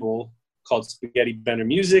label called Spaghetti Bender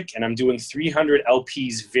Music. And I'm doing 300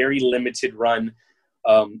 LPs, very limited run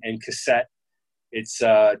and cassette. It's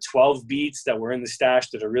 12 beats that were in the stash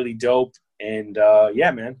that are really dope. And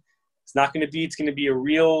yeah, man. It's going to be a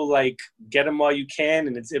real, get them while you can.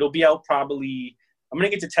 And it'll be out probably, I'm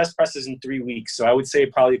going to get to test presses in 3 weeks. So I would say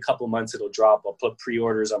probably a couple months it'll drop. I'll put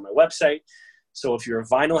pre-orders on my website. So if you're a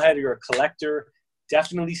vinyl head or you're a collector,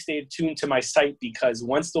 definitely stay tuned to my site, because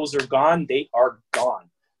once those are gone, they are gone.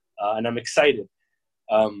 And I'm excited.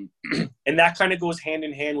 And that kind of goes hand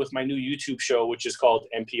in hand with my new YouTube show, which is called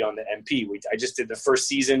MP on the MP. I just did the first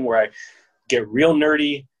season where I get real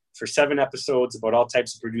nerdy for 7 episodes about all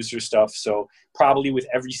types of producer stuff. So probably with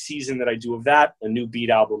every season that I do of that, a new beat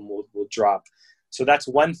album will drop. So that's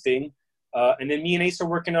one thing. And then me and Ace are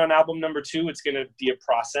working on album number 2. It's going to be a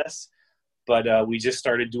process, but we just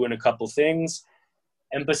started doing a couple things.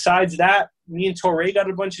 And besides that, me and Torre got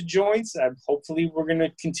a bunch of joints. Hopefully we're going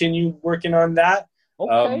to continue working on that.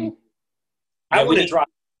 Okay. I want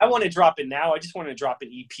to drop it now. I just want to drop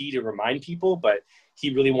an EP to remind people, but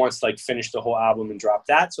he really wants to finish the whole album and drop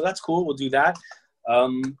that. So that's cool. We'll do that.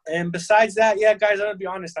 And besides that, yeah, guys, I'm going to be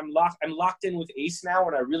honest. I'm locked in with Ace now,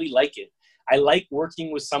 and I really like it. I like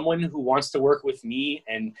working with someone who wants to work with me.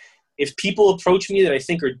 And if people approach me that I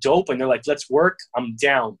think are dope and they're like, let's work, I'm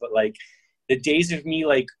down. But the days of me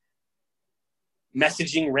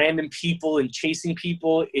messaging random people and chasing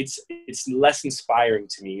people, it's less inspiring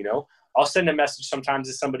to me, I'll send a message sometimes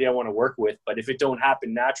to somebody I want to work with, but if it don't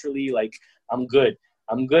happen naturally, I'm good.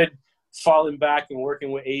 I'm good falling back and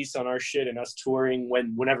working with Ace on our shit and us touring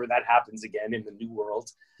whenever that happens again in the new world.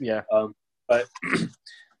 Yeah. But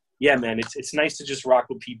yeah, man, it's nice to just rock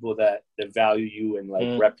with people that value you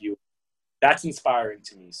and rep you. That's inspiring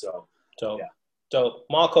to me. So, yeah. So,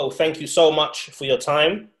 Marco, thank you so much for your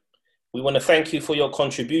time. We want to thank you for your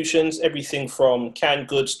contributions, everything from Canned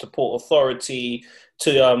Goods to Port Authority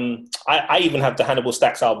to, I even have the Hannibal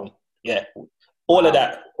Stax album. Yeah. All of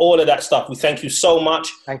that stuff. We thank you so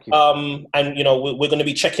much. Thank you. And, we're going to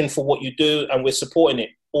be checking for what you do, and we're supporting it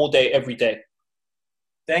all day, every day.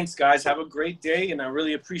 Thanks, guys. Have a great day, and I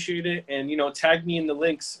really appreciate it. And, tag me in the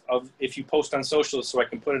links if you post on social so I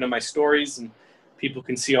can put it in my stories and people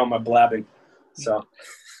can see all my blabbing. So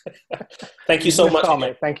thank you so much.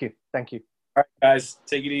 Mate. Thank you. All right, guys.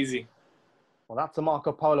 Take it easy. Well, that's a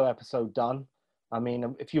Marco Polo episode done. I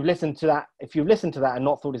mean, if you've listened to that and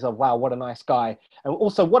not thought to yourself, wow, what a nice guy. And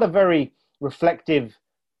also what a very reflective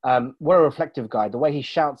what a reflective guy. The way he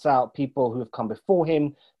shouts out people who have come before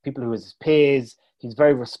him, people who are his peers. He's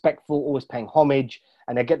very respectful, always paying homage.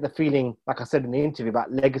 And I get the feeling, like I said in the interview,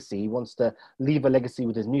 about legacy. He wants to leave a legacy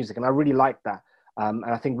with his music. And I really like that. And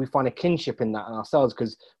I think we find a kinship in that in ourselves,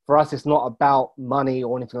 because for us, it's not about money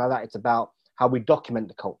or anything like that. It's about how we document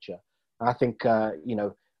the culture. And I think,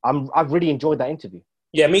 I've really enjoyed that interview.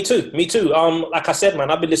 Yeah, me too. Like I said,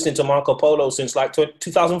 man, I've been listening to Marco Polo since like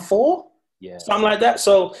 2004. Yeah. Something like that.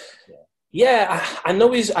 So, yeah, I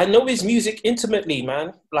know his music intimately,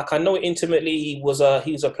 man. Like, I know it intimately. He was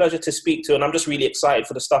a pleasure to speak to, and I'm just really excited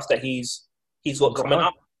for the stuff that he's got coming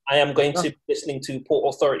up. I am going to be listening to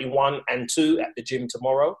Port Authority 1 and 2 at the gym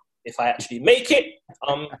tomorrow, if I actually make it.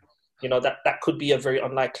 That could be a very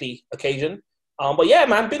unlikely occasion. But yeah,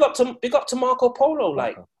 man, big up to Marco Polo,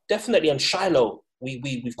 like definitely, and Shiloh.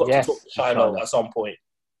 We've got to talk to Shiloh at some point.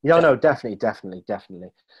 Yeah, no, definitely.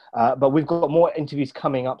 But we've got more interviews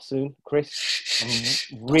coming up soon, Chris.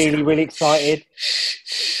 I'm really, really excited.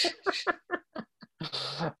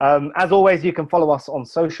 As always, you can follow us on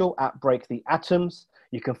social at Break the Atoms.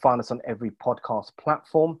 You can find us on every podcast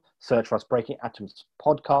platform. Search for us, Breaking Atoms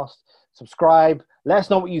Podcast. Subscribe. Let us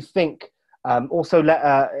know what you think. Also,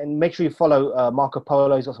 and make sure you follow Marco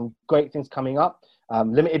Polo. He's got some great things coming up.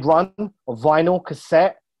 Limited run of vinyl,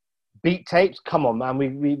 cassette, beat tapes. Come on, man.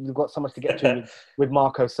 We've got so much to get to with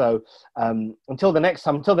Marco. So until the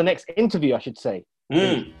next interview, I should say.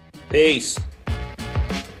 Peace.